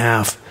decade and a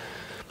half,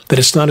 that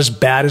it's not as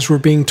bad as we're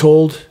being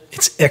told?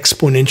 It's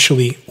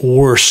exponentially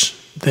worse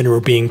than we're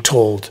being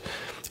told.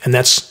 And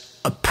that's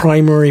a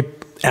primary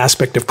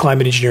aspect of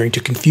climate engineering, to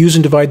confuse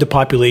and divide the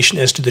population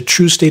as to the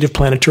true state of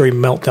planetary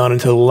meltdown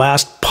until the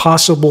last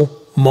possible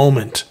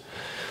moment.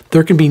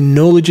 There can be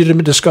no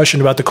legitimate discussion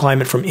about the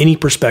climate from any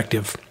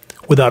perspective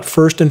without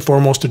first and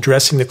foremost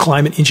addressing the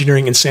climate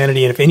engineering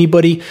insanity. And if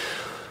anybody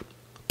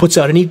puts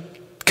out any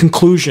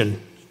conclusion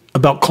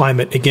about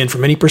climate, again,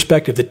 from any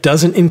perspective that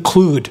doesn't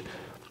include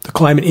the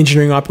climate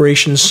engineering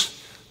operations,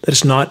 that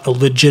is not a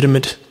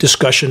legitimate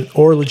discussion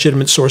or a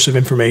legitimate source of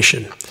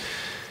information.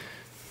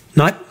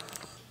 Not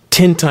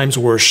 10 times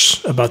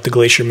worse about the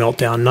glacier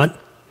meltdown, not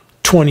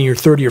 20 or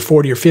 30 or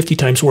 40 or 50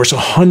 times worse,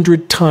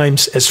 100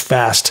 times as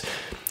fast.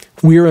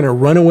 We are in a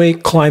runaway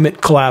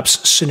climate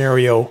collapse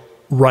scenario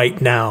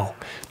right now.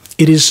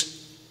 It is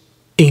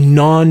a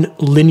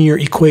non-linear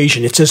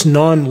equation. It's as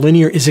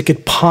non-linear as it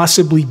could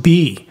possibly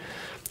be.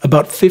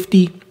 About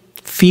 50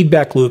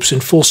 feedback loops in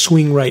full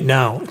swing right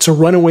now. It's a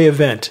runaway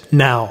event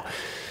now.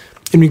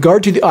 In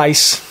regard to the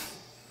ice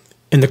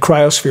in the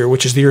cryosphere,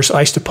 which is the Earth's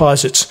ice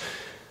deposits,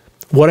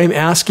 what I'm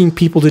asking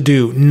people to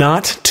do,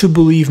 not to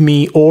believe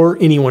me or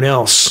anyone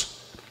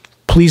else,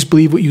 please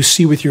believe what you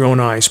see with your own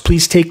eyes.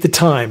 Please take the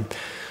time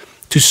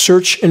to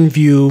search and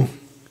view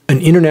an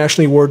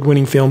internationally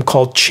award-winning film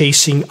called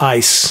Chasing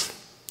Ice.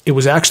 It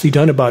was actually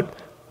done about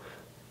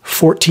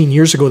 14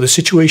 years ago. The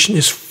situation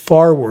is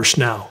far worse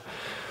now.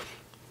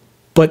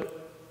 But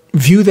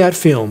view that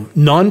film,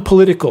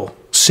 non-political,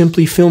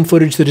 simply film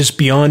footage that is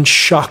beyond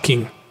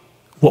shocking,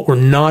 what we're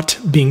not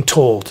being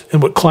told,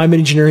 and what climate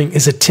engineering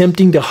is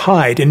attempting to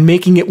hide and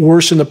making it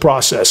worse in the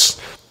process.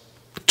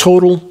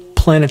 Total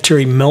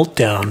planetary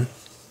meltdown,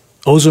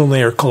 ozone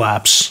layer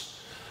collapse,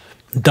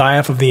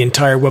 die-off of the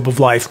entire web of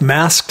life,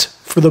 masked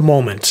for the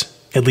moment,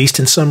 at least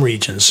in some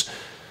regions,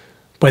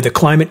 by the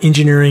climate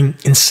engineering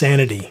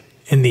insanity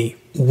and the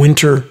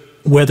winter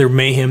weather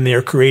mayhem they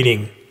are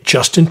creating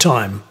just in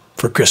time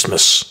for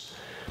Christmas.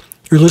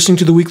 You're listening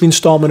to the weekly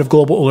installment of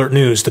Global Alert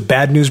News, the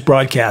Bad News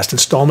Broadcast,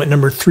 installment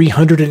number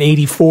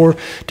 384,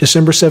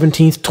 December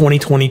 17th,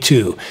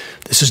 2022.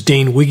 This is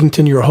Dane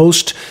Wigington, your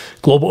host.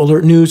 Global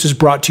Alert News is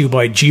brought to you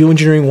by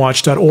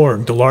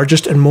geoengineeringwatch.org, the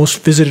largest and most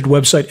visited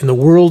website in the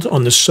world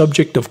on the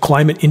subject of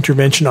climate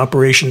intervention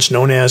operations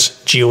known as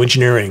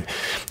geoengineering.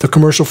 The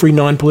commercial-free,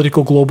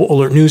 non-political Global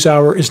Alert News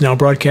Hour is now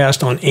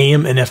broadcast on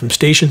AM and FM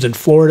stations in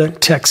Florida,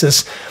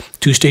 Texas,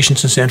 2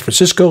 stations in San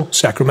Francisco,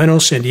 Sacramento,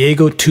 San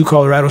Diego, 2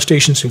 Colorado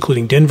stations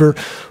including Denver,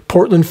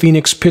 Portland,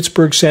 Phoenix,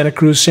 Pittsburgh, Santa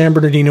Cruz, San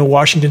Bernardino,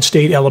 Washington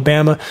State,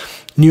 Alabama,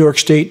 New York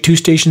State, 2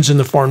 stations in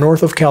the far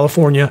north of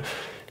California,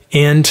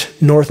 and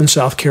North and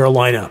South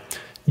Carolina.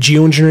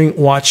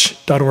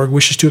 Geoengineeringwatch.org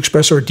wishes to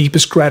express our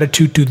deepest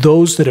gratitude to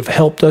those that have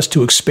helped us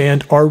to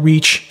expand our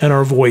reach and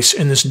our voice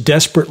in this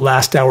desperate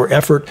last-hour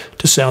effort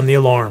to sound the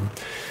alarm.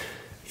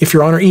 If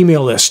you're on our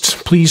email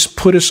list, please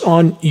put us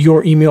on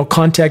your email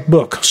contact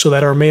book so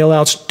that our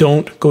mailouts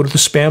don't go to the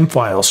spam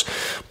files.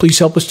 Please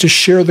help us to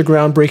share the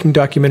groundbreaking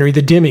documentary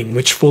The Dimming,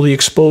 which fully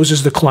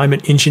exposes the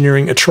climate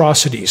engineering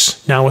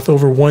atrocities, now with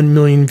over 1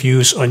 million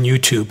views on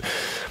YouTube.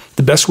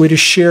 The best way to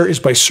share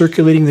is by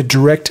circulating the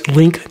direct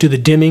link to The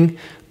Dimming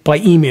by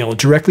email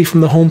directly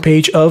from the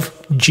homepage of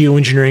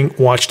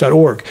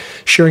geoengineeringwatch.org.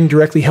 Sharing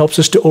directly helps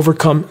us to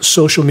overcome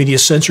social media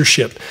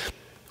censorship.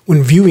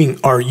 When viewing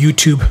our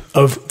YouTube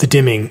of The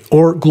Dimming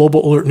or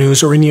Global Alert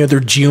News or any other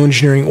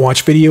Geoengineering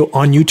Watch video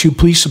on YouTube,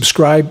 please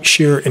subscribe,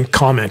 share, and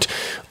comment,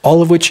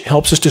 all of which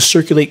helps us to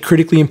circulate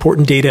critically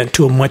important data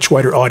to a much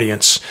wider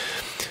audience.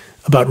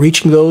 About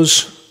reaching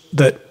those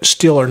that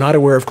still are not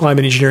aware of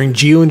climate engineering,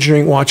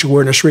 Geoengineering Watch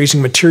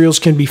awareness-raising materials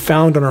can be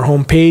found on our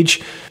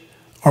homepage.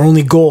 Our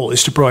only goal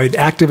is to provide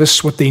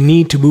activists what they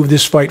need to move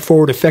this fight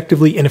forward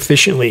effectively and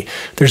efficiently.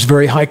 There's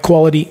very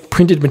high-quality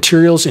printed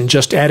materials and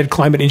just added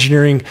climate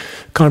engineering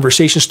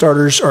conversation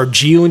starters, our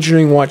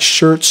Geoengineering Watch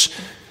shirts,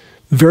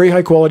 very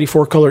high-quality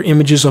 4-color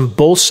images on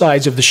both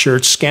sides of the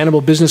shirts,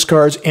 scannable business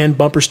cards, and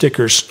bumper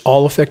stickers,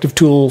 all effective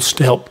tools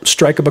to help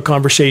strike up a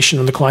conversation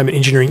on the climate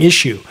engineering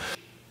issue.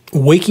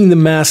 Waking the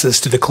masses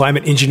to the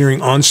climate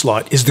engineering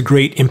onslaught is the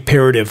great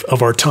imperative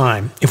of our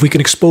time. If we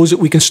can expose it,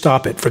 we can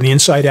stop it from the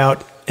inside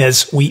out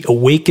as we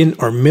awaken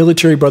our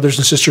military brothers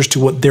and sisters to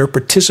what they're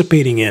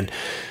participating in,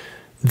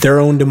 their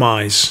own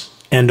demise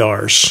and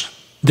ours.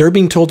 They're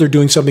being told they're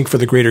doing something for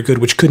the greater good,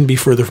 which couldn't be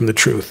further from the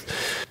truth.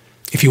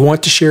 If you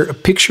want to share a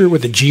picture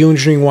with a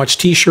Geoengineering Watch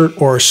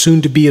t-shirt or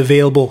soon-to-be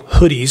available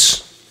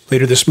hoodies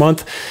later this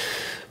month,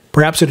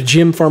 perhaps at a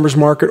gym, farmer's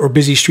market, or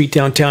busy street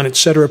downtown,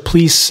 etc.,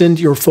 please send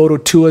your photo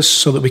to us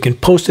so that we can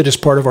post it as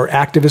part of our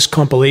activist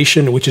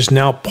compilation, which is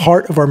now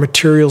part of our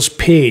materials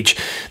page.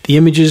 The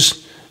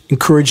images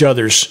encourage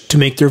others to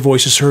make their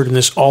voices heard in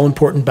this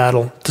all-important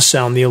battle to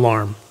sound the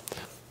alarm.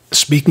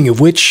 Speaking of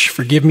which,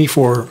 forgive me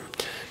for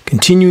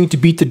continuing to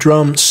beat the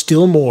drum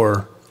still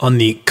more on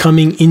the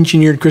coming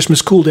engineered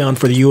Christmas cooldown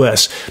for the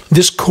U.S.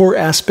 This core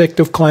aspect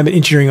of climate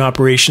engineering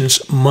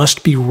operations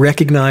must be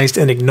recognized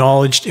and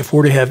acknowledged if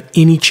we're to have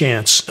any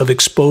chance of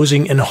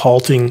exposing and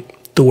halting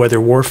the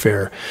weather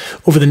warfare.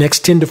 Over the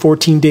next 10 to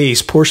 14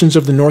 days, portions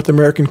of the North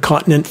American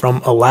continent from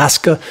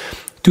Alaska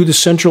through the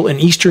central and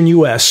eastern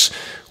U.S.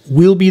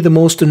 will be the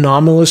most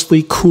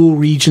anomalously cool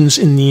regions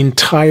in the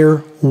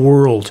entire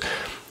world.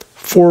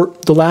 For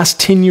the last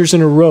 10 years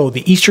in a row,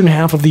 the eastern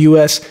half of the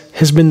U.S.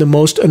 has been the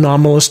most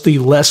anomalously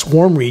less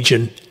warm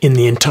region in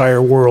the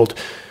entire world.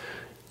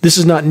 This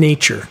is not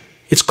nature.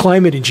 It's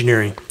climate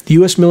engineering. The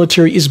U.S.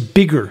 military is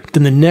bigger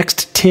than the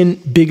next 10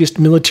 biggest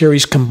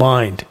militaries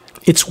combined.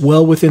 It's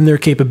well within their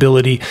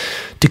capability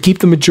to keep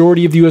the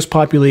majority of the U.S.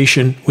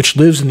 population, which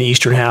lives in the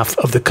eastern half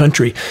of the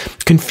country,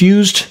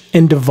 confused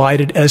and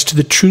divided as to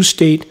the true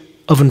state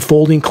of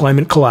unfolding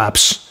climate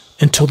collapse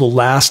until the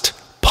last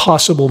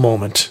possible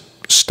moment.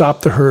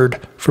 Stop the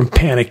herd from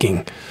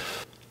panicking,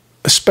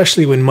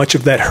 especially when much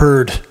of that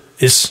herd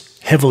is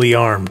heavily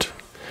armed.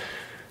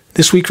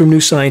 This week from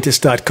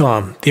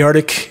NewScientist.com, the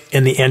Arctic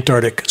and the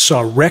Antarctic saw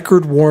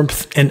record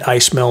warmth and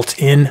ice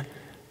melt in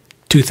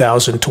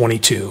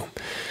 2022.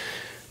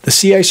 The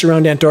sea ice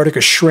around Antarctica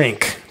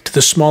shrank to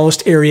the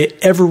smallest area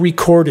ever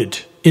recorded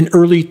in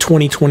early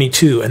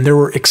 2022, and there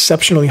were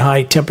exceptionally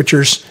high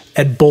temperatures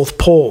at both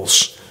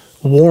poles.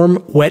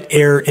 Warm, wet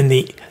air in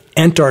the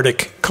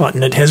Antarctic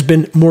continent has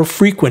been more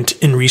frequent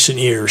in recent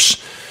years.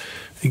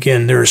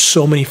 Again, there are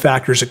so many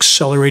factors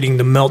accelerating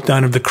the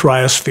meltdown of the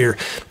cryosphere.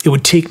 It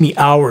would take me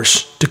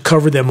hours to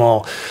cover them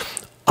all.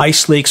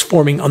 Ice lakes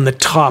forming on the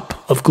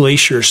top of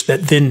glaciers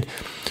that then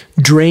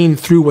drain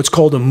through what's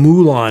called a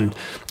moulin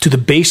to the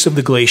base of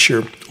the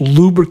glacier,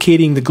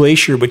 lubricating the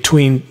glacier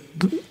between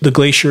the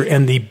glacier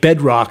and the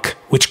bedrock,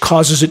 which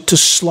causes it to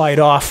slide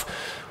off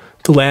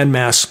the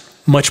landmass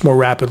much more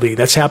rapidly.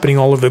 That's happening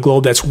all over the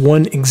globe. That's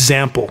one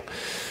example.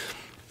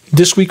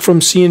 This week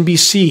from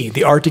CNBC,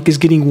 the Arctic is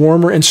getting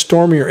warmer and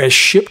stormier as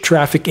ship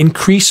traffic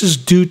increases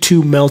due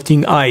to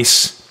melting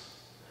ice.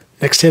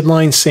 Next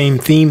headline, same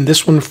theme.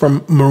 This one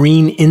from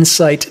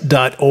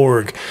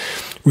marineinsight.org.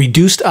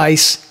 Reduced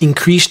ice,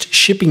 increased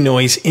shipping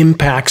noise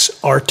impacts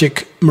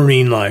Arctic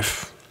marine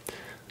life.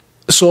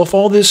 So if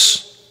all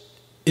this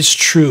is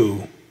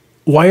true,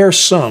 why are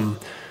some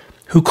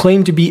who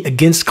claim to be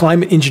against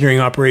climate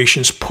engineering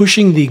operations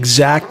pushing the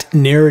exact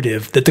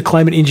narrative that the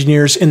climate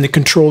engineers and the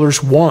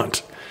controllers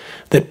want?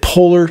 That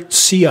polar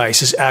sea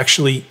ice is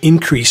actually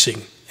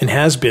increasing and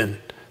has been,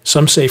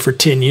 some say for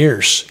 10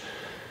 years,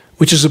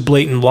 which is a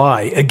blatant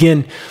lie.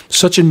 Again,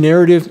 such a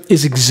narrative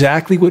is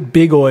exactly what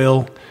big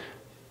oil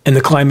and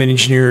the climate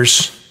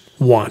engineers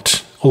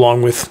want,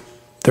 along with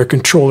their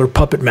controller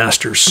puppet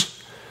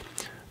masters.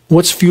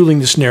 What's fueling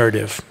this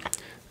narrative?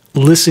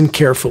 Listen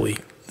carefully.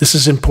 This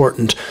is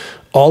important.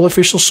 All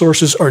official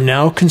sources are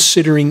now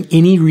considering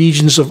any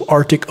regions of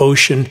Arctic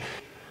Ocean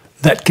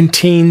that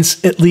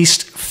contains at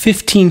least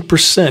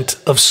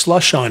 15% of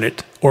slush on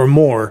it or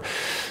more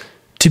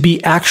to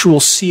be actual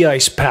sea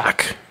ice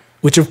pack,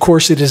 which of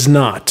course it is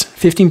not.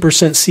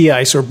 15% sea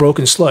ice or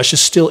broken slush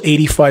is still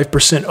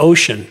 85%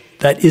 ocean.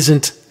 That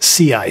isn't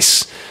sea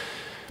ice.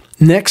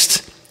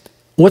 Next,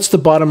 what's the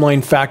bottom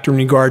line factor in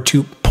regard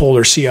to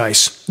polar sea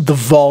ice? The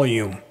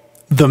volume,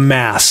 the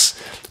mass,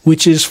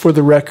 which is, for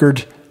the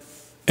record,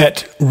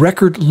 at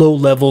record low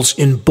levels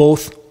in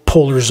both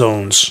polar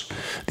zones,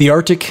 the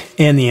Arctic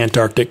and the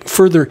Antarctic.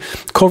 Further,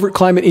 covert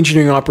climate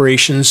engineering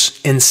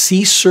operations and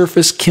sea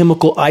surface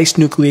chemical ice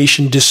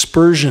nucleation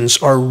dispersions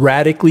are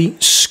radically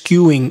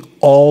skewing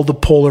all the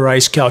polar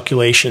ice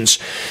calculations.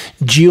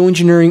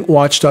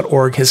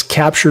 Geoengineeringwatch.org has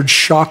captured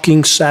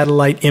shocking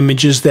satellite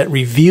images that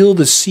reveal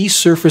the sea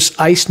surface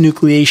ice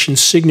nucleation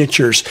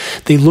signatures.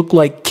 They look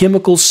like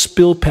chemical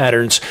spill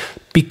patterns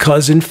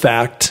because, in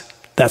fact,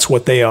 that's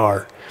what they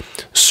are.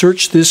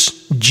 Search this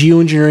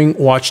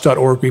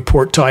geoengineeringwatch.org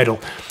report title,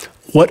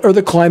 "What are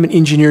the climate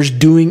engineers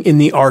doing in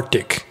the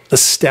Arctic?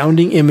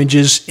 Astounding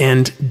images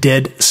and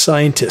dead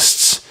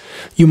scientists."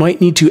 You might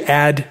need to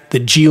add the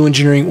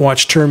Geoengineering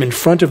Watch term in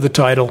front of the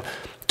title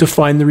to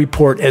find the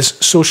report, as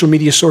social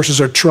media sources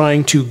are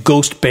trying to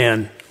ghost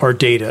ban our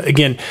data.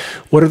 Again,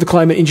 what are the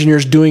climate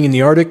engineers doing in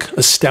the Arctic?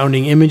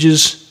 Astounding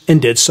images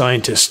and dead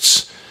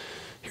scientists.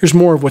 Here's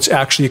more of what's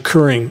actually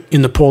occurring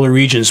in the polar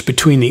regions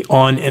between the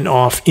on and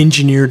off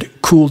engineered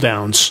cool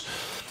downs.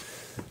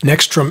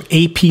 Next from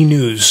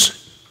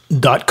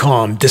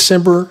APnews.com.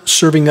 December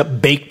serving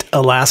up baked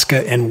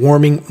Alaska and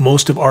warming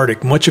most of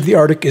Arctic. Much of the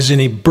Arctic is in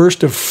a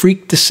burst of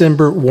freak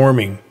December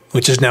warming,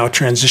 which is now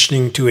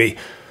transitioning to a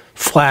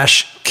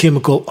flash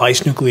chemical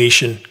ice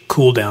nucleation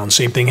cool down.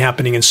 Same thing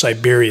happening in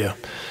Siberia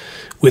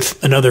with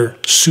another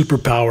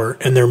superpower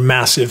and their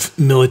massive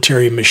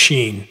military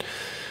machine.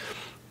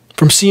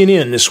 From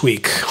CNN this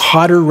week,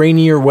 hotter,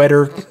 rainier,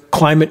 wetter,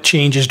 climate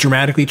change is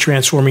dramatically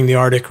transforming the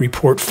Arctic,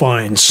 report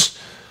finds.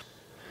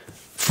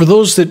 For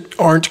those that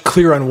aren't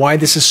clear on why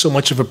this is so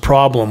much of a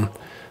problem,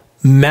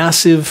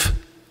 massive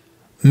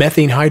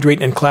methane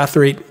hydrate and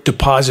clathrate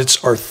deposits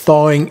are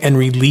thawing and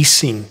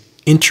releasing,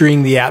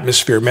 entering the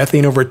atmosphere.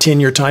 Methane over a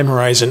 10-year time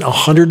horizon,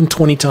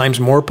 120 times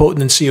more potent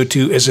than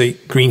CO2 as a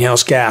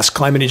greenhouse gas.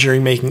 Climate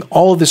engineering making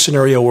all of this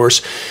scenario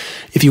worse.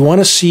 If you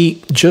want to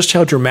see just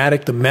how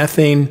dramatic the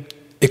methane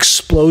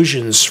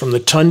explosions from the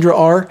tundra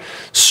are,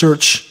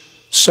 search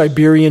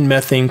Siberian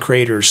methane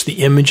craters.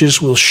 The images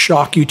will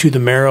shock you to the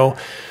marrow,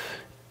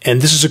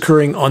 and this is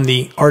occurring on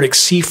the Arctic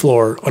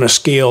seafloor on a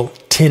scale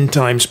 10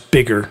 times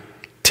bigger.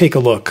 Take a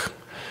look.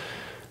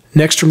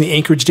 Next from the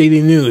Anchorage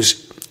Daily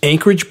News,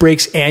 Anchorage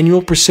breaks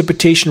annual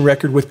precipitation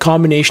record with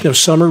combination of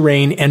summer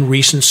rain and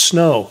recent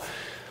snow.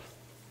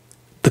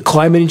 The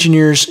climate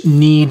engineers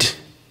need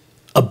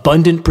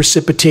abundant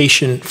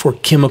precipitation for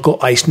chemical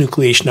ice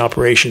nucleation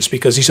operations,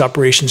 because these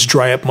operations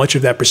dry up much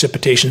of that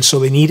precipitation, so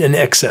they need an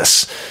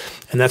excess.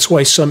 And that's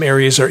why some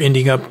areas are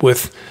ending up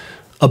with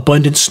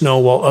abundant snow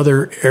while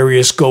other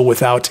areas go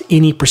without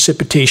any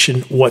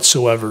precipitation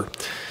whatsoever.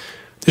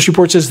 This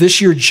report says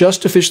this year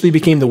just officially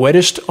became the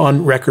wettest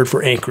on record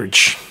for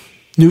Anchorage.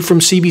 New from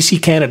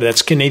CBC Canada,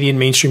 that's Canadian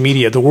mainstream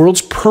media. The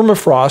world's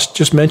permafrost,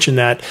 just mentioned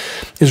that,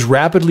 is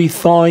rapidly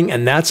thawing,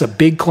 and that's a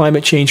big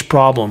climate change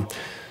problem.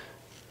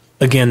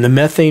 Again, the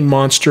methane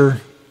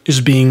monster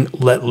is being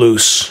let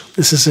loose.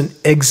 This is an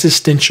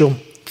existential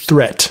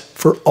threat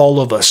for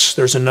all of us.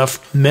 There's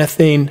enough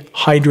methane,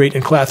 hydrate,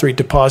 and clathrate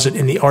deposit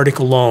in the Arctic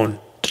alone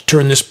to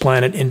turn this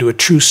planet into a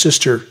true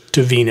sister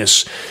to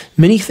Venus.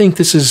 Many think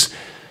this is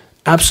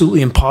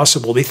absolutely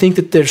impossible. They think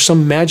that there's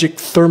some magic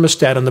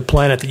thermostat on the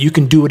planet that you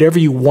can do whatever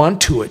you want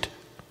to it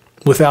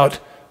without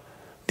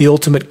the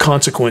ultimate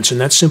consequence, and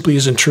that simply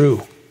isn't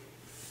true.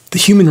 The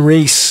human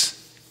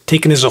race,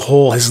 taken as a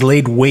whole, has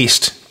laid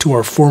waste to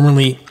our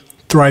formerly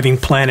thriving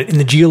planet in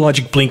the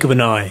geologic blink of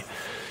an eye.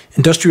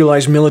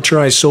 Industrialized,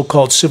 militarized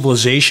so-called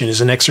civilization is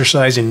an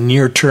exercise in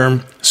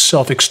near-term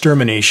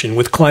self-extermination,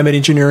 with climate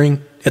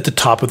engineering at the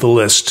top of the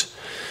list.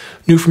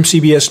 New from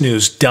CBS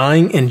News,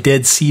 dying and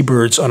dead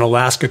seabirds on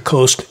Alaska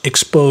coast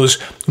expose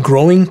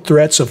growing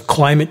threats of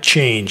climate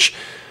change.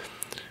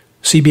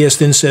 CBS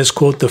then says,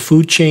 quote, the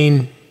food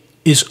chain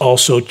is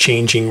also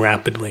changing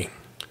rapidly.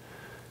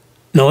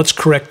 Now let's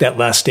correct that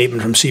last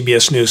statement from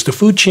CBS News. The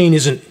food chain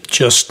isn't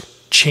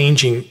just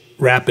changing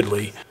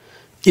rapidly.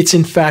 It's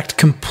in fact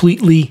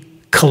completely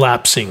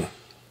collapsing.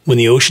 When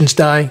the oceans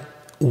die,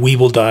 we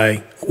will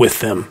die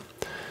with them.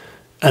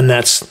 And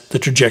that's the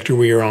trajectory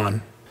we are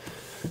on.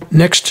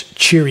 Next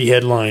cheery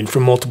headline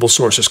from multiple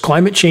sources.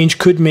 Climate change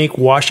could make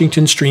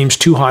Washington streams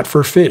too hot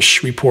for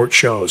fish, report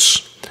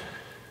shows.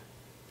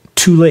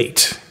 Too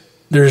late.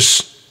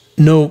 There's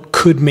no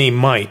could, may,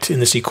 might in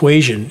this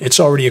equation. It's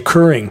already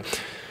occurring.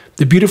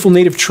 The beautiful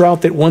native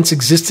trout that once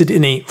existed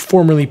in a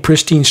formerly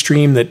pristine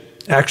stream that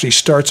actually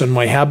starts on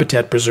my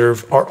habitat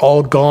preserve are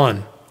all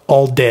gone,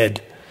 all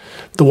dead.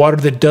 The water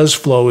that does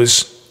flow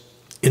is,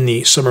 in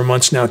the summer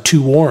months now,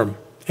 too warm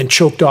and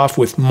choked off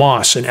with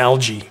moss and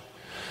algae.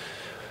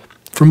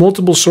 From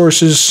multiple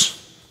sources,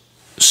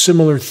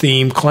 similar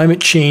theme, climate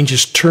change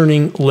is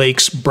turning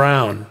lakes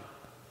brown.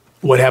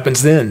 What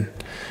happens then?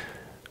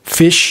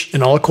 Fish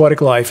and all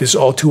aquatic life is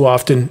all too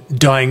often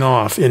dying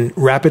off in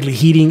rapidly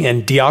heating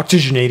and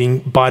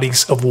deoxygenating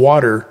bodies of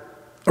water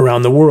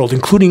around the world,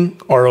 including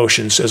our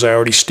oceans, as I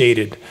already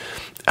stated.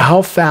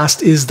 How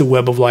fast is the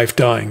web of life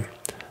dying?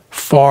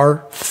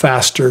 Far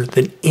faster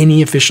than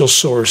any official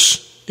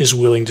source is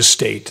willing to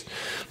state.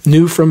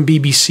 New from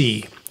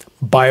BBC,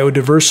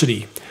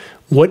 biodiversity.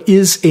 What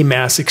is a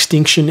mass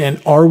extinction,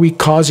 and are we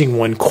causing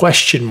one?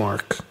 Question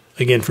mark.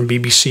 Again, from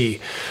BBC.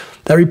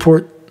 That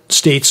report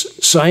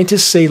states,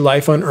 scientists say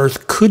life on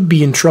Earth could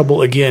be in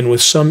trouble again,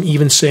 with some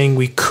even saying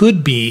we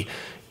could be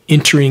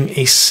entering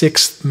a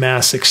sixth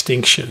mass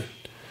extinction.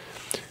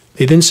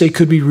 They then say,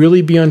 could we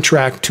really be on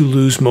track to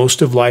lose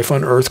most of life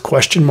on Earth?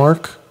 Question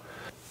mark.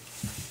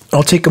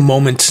 I'll take a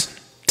moment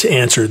to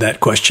answer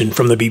that question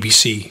from the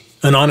BBC.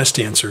 An honest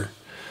answer.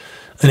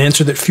 An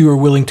answer that few are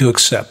willing to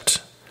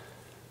accept.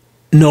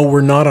 No,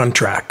 we're not on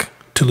track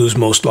to lose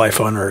most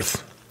life on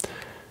Earth.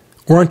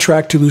 We're on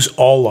track to lose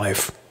all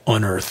life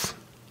on Earth.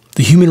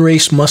 The human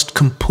race must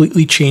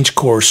completely change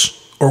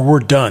course, or we're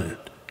done.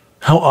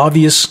 How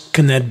obvious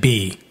can that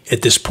be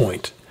at this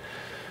point?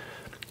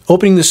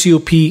 Opening the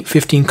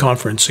COP15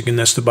 conference, again,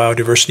 that's the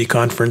biodiversity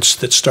conference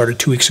that started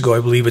 2 weeks ago.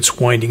 I believe it's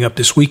winding up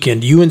this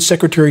weekend. UN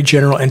Secretary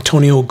General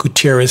Antonio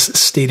Guterres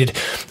stated,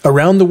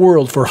 around the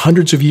world for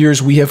hundreds of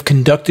years, we have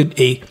conducted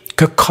a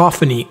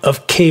cacophony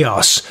of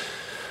chaos,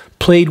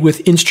 played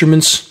with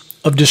instruments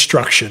of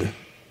destruction.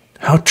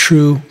 How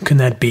true can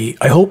that be?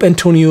 I hope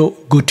Antonio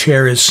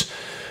Guterres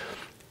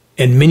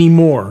and many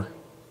more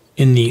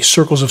in the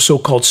circles of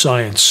so-called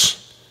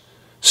science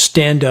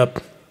stand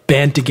up,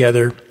 band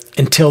together,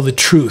 and tell the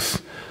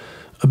truth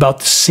about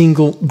the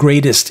single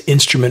greatest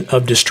instrument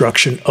of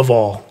destruction of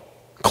all,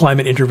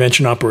 climate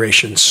intervention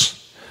operations.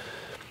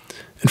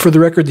 And for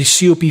the record, the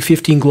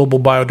COP15 Global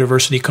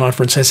Biodiversity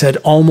Conference has had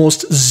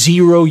almost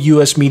zero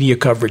U.S. media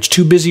coverage,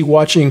 too busy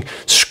watching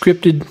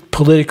scripted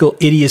political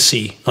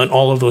idiocy on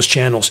all of those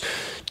channels.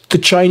 The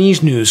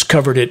Chinese news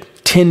covered it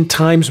 10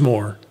 times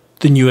more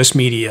than U.S.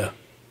 media.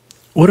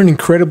 What an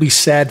incredibly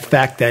sad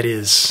fact that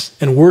is.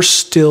 And worse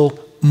still,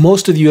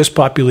 most of the U.S.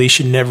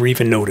 population never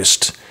even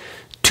noticed,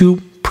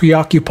 too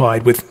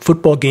preoccupied with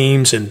football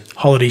games and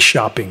holiday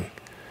shopping.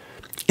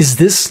 Is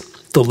this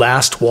the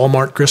last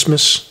Walmart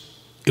Christmas?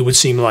 It would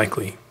seem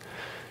likely.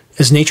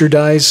 As nature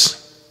dies,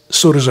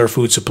 so does our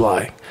food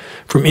supply.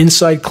 From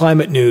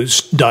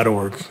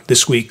InsideClimateNews.org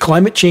this week,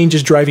 climate change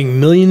is driving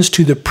millions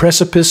to the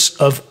precipice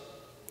of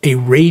a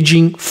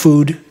raging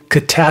food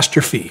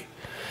catastrophe.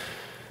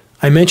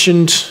 I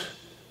mentioned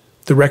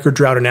the record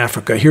drought in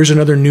Africa. Here's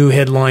another new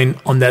headline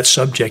on that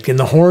subject. In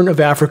the Horn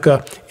of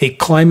Africa, a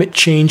climate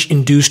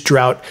change-induced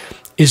drought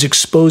is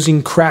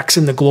exposing cracks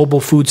in the global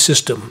food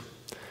system.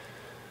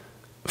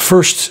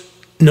 First,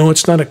 no,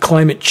 it's not a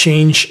climate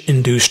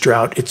change-induced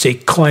drought. It's a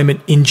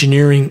climate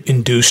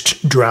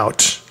engineering-induced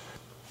drought.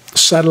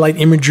 Satellite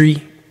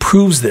imagery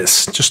proves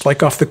this, just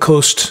like off the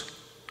coast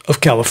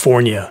of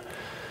California.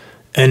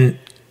 And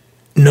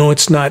no,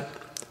 it's not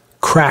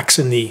cracks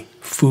in the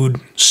food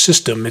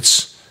system.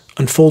 It's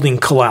unfolding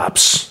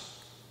collapse.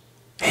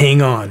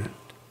 Hang on.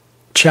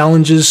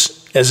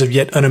 Challenges, as of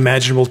yet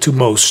unimaginable to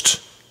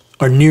most,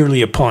 are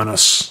nearly upon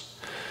us.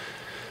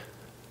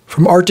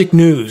 From Arctic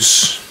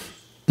News,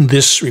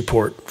 this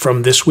report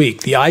from this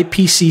week: the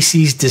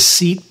IPCC's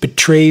deceit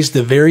betrays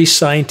the very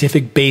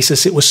scientific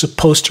basis it was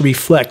supposed to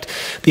reflect.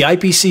 The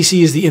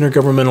IPCC is the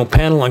Intergovernmental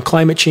Panel on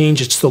Climate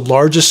Change. It's the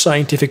largest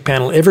scientific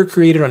panel ever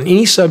created on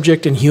any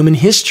subject in human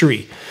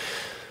history.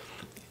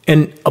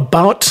 And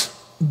about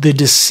the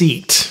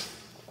deceit,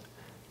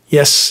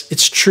 yes,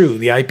 it's true.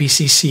 The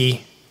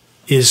IPCC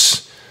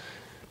is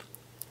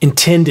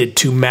intended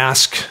to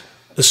mask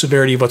the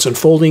severity of what's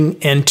unfolding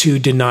and to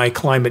deny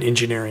climate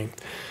engineering.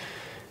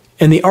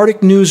 And the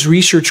Arctic News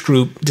Research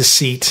Group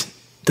deceit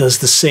does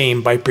the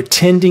same by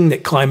pretending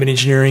that climate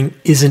engineering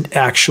isn't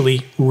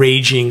actually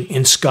raging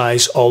in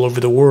skies all over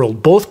the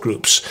world. Both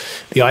groups,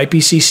 the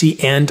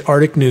IPCC and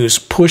Arctic News,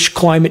 push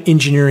climate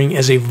engineering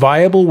as a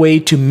viable way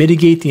to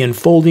mitigate the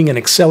unfolding and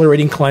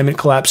accelerating climate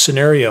collapse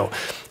scenario.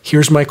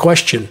 Here's my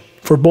question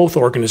for both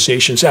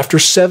organizations. After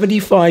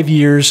 75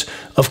 years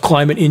of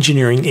climate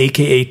engineering,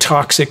 aka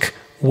toxic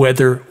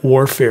weather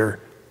warfare,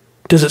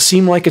 does it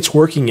seem like it's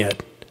working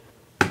yet?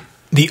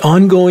 The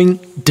ongoing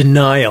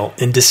denial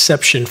and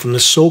deception from the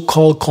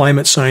so-called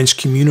climate science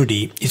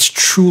community is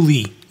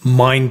truly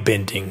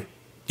mind-bending.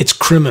 It's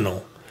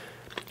criminal.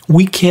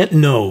 We can't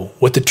know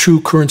what the true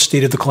current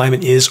state of the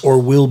climate is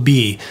or will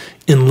be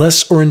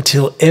unless or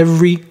until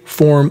every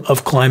form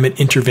of climate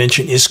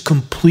intervention is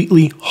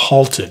completely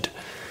halted.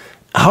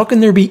 How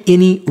can there be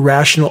any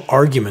rational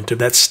argument of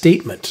that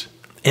statement?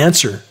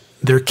 Answer: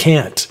 there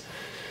can't.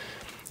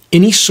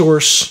 Any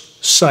source,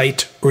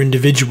 site, or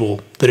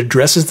individual that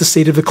addresses the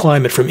state of the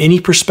climate from any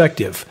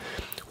perspective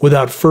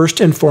without first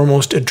and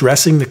foremost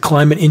addressing the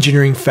climate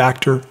engineering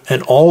factor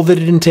and all that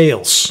it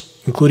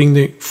entails, including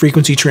the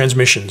frequency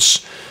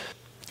transmissions,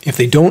 if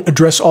they don't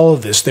address all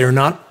of this, they are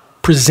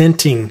not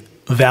presenting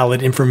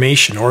valid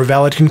information or a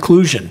valid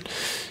conclusion.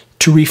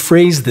 To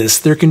rephrase this,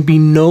 there can be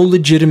no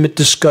legitimate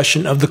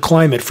discussion of the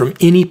climate from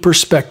any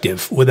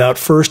perspective without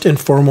first and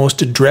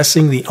foremost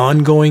addressing the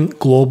ongoing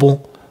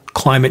global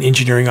climate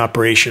engineering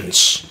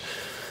operations.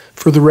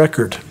 For the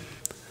record,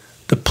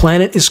 the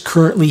planet is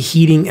currently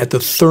heating at the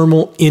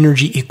thermal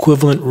energy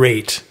equivalent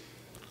rate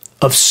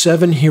of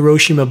 7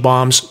 Hiroshima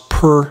bombs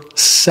per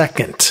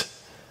second.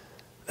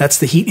 That's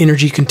the heat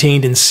energy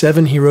contained in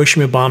 7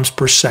 Hiroshima bombs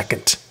per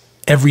second,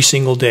 every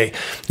single day.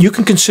 You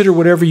can consider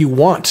whatever you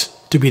want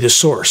to be the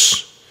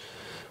source,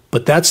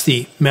 but that's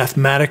the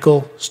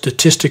mathematical,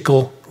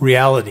 statistical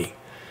reality.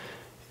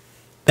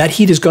 That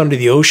heat has gone into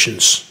the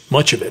oceans.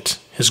 Much of it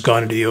has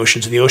gone into the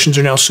oceans, and the oceans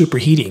are now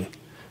superheating,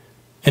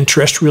 and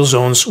terrestrial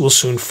zones will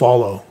soon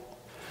follow.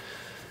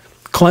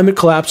 Climate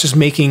collapse is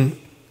making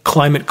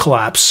climate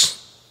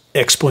collapse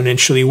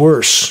exponentially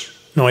worse.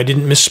 No, I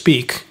didn't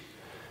misspeak.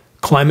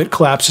 Climate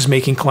collapse is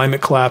making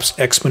climate collapse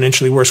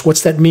exponentially worse.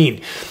 What's that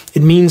mean?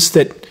 It means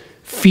that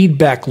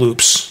feedback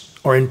loops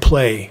are in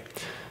play.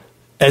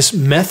 As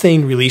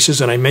methane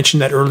releases, and I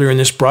mentioned that earlier in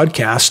this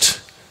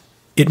broadcast,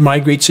 it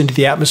migrates into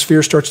the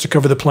atmosphere, starts to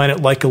cover the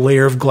planet like a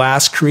layer of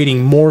glass,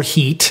 creating more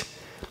heat,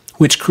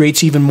 which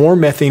creates even more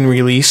methane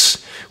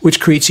release, which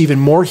creates even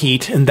more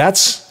heat. And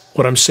that's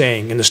what I'm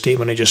saying in the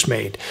statement I just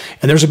made.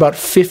 And there's about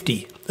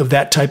 50 of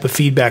that type of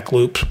feedback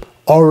loop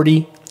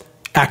already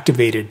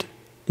activated.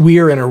 We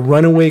are in a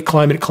runaway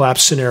climate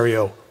collapse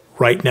scenario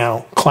right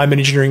now. Climate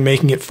engineering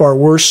making it far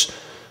worse,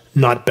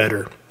 not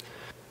better.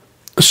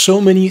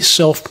 So many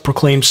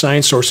self-proclaimed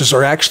science sources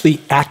are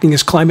actually acting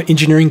as climate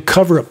engineering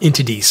cover-up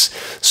entities.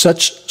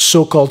 Such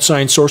so-called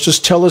science sources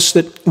tell us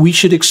that we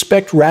should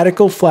expect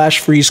radical flash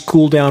freeze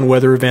cool-down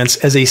weather events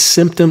as a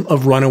symptom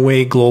of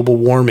runaway global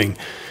warming.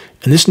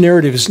 And this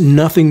narrative is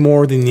nothing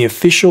more than the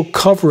official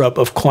cover-up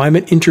of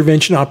climate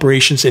intervention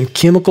operations and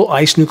chemical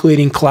ice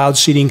nucleating cloud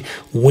seeding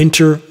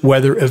winter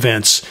weather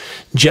events.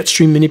 Jet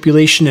stream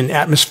manipulation and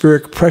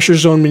atmospheric pressure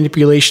zone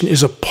manipulation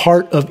is a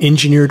part of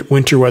engineered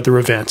winter weather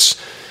events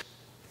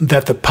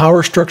that the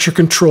power structure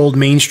controlled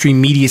mainstream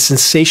media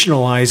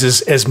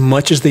sensationalizes as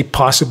much as they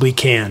possibly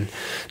can.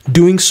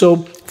 Doing so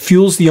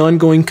fuels the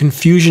ongoing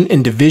confusion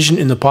and division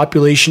in the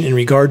population in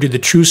regard to the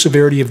true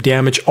severity of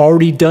damage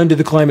already done to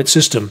the climate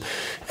system,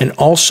 and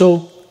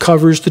also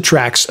covers the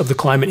tracks of the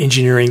climate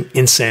engineering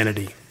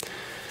insanity.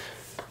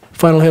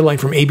 Final headline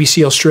from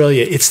ABC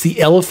Australia. It's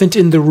the elephant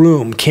in the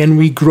room. Can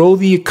we grow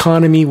the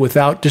economy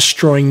without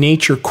destroying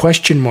nature? ?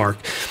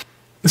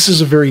 This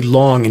is a very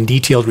long and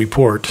detailed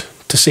report.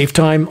 To save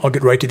time, I'll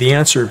get right to the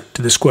answer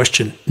to this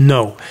question.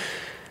 No.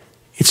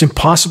 It's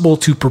impossible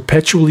to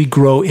perpetually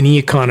grow any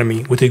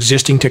economy with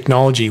existing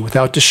technology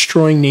without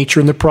destroying nature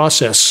in the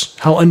process.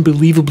 How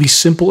unbelievably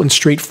simple and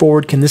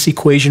straightforward can this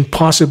equation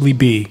possibly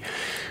be?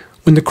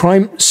 When the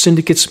crime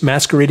syndicates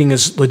masquerading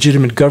as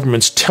legitimate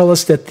governments tell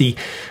us that the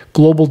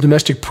global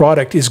domestic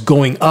product is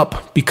going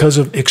up because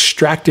of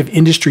extractive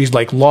industries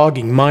like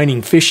logging,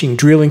 mining, fishing,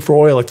 drilling for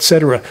oil,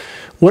 etc.,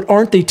 what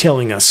aren't they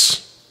telling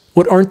us?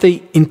 What aren't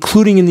they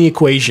including in the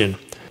equation?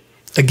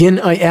 Again,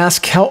 I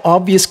ask, how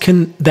obvious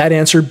can that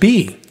answer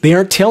be? They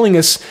aren't telling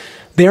us,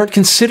 they aren't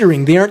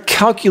considering, they aren't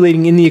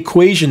calculating in the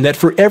equation that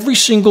for every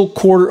single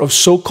quarter of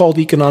so-called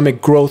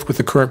economic growth with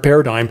the current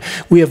paradigm,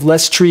 we have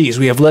less trees,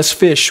 we have less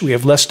fish, we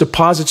have less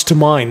deposits to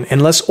mine,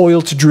 and less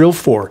oil to drill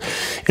for.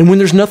 And when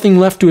there's nothing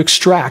left to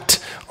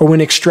extract, or when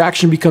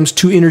extraction becomes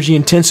too energy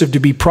intensive to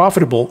be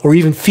profitable or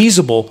even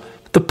feasible,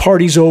 the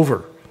party's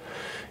over.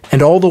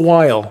 And all the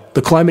while,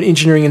 the climate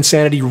engineering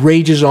insanity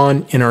rages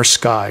on in our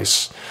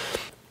skies.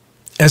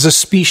 As a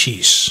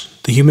species,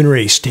 the human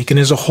race, taken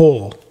as a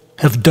whole,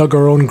 have dug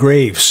our own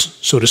graves,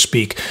 so to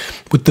speak,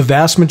 with the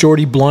vast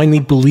majority blindly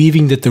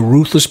believing that the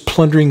ruthless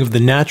plundering of the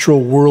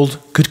natural world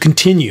could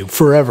continue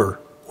forever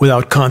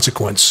without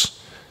consequence.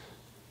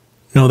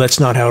 No, that's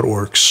not how it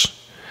works.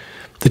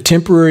 The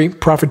temporary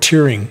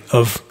profiteering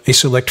of a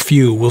select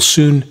few will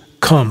soon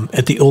come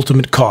at the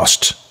ultimate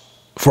cost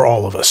for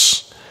all of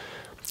us.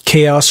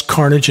 Chaos,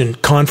 carnage,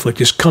 and conflict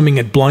is coming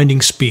at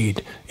blinding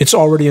speed. It's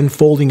already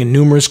unfolding in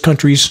numerous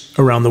countries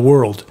around the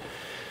world.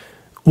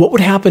 What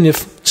would happen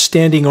if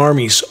standing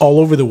armies all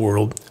over the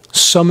world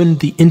summoned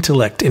the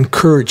intellect and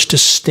courage to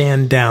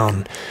stand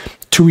down,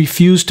 to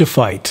refuse to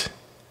fight?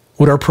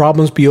 Would our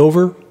problems be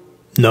over?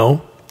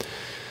 No,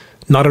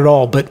 not at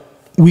all, but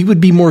we would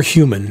be more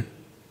human,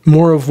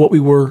 more of what we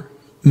were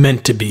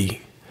meant to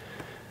be.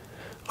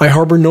 I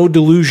harbor no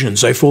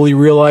delusions. I fully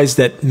realize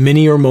that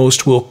many or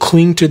most will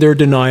cling to their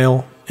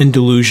denial and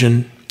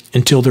delusion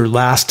until their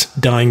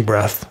last dying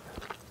breath.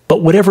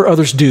 But whatever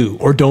others do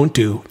or don't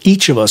do,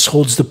 each of us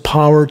holds the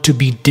power to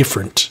be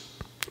different,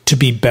 to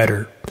be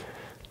better,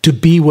 to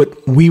be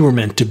what we were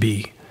meant to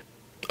be,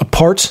 a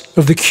part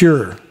of the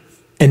cure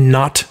and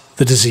not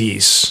the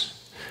disease.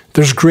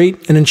 There's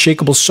great and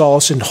unshakable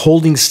solace in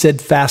holding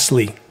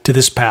steadfastly to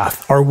this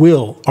path. Our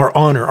will, our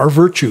honor, our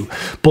virtue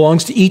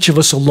belongs to each of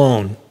us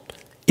alone.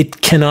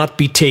 It cannot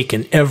be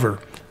taken, ever,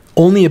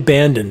 only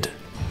abandoned,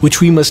 which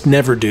we must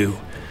never do.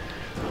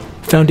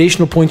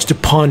 Foundational points to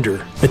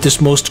ponder at this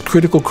most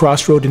critical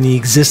crossroad in the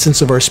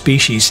existence of our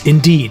species,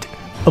 indeed,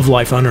 of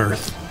life on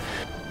Earth.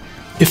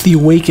 If the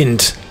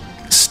awakened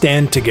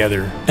stand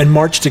together and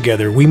march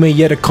together, we may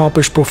yet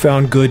accomplish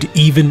profound good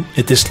even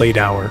at this late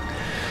hour.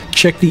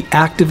 Check the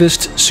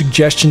activist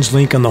suggestions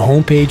link on the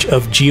homepage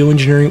of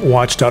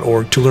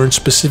geoengineeringwatch.org to learn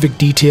specific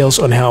details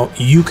on how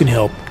you can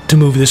help to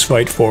move this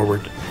fight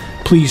forward.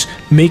 Please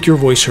make your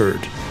voice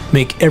heard.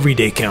 Make every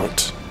day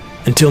count.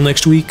 Until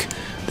next week,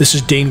 this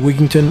is Dane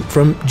Wigington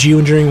from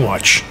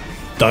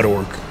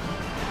geoengineeringwatch.org.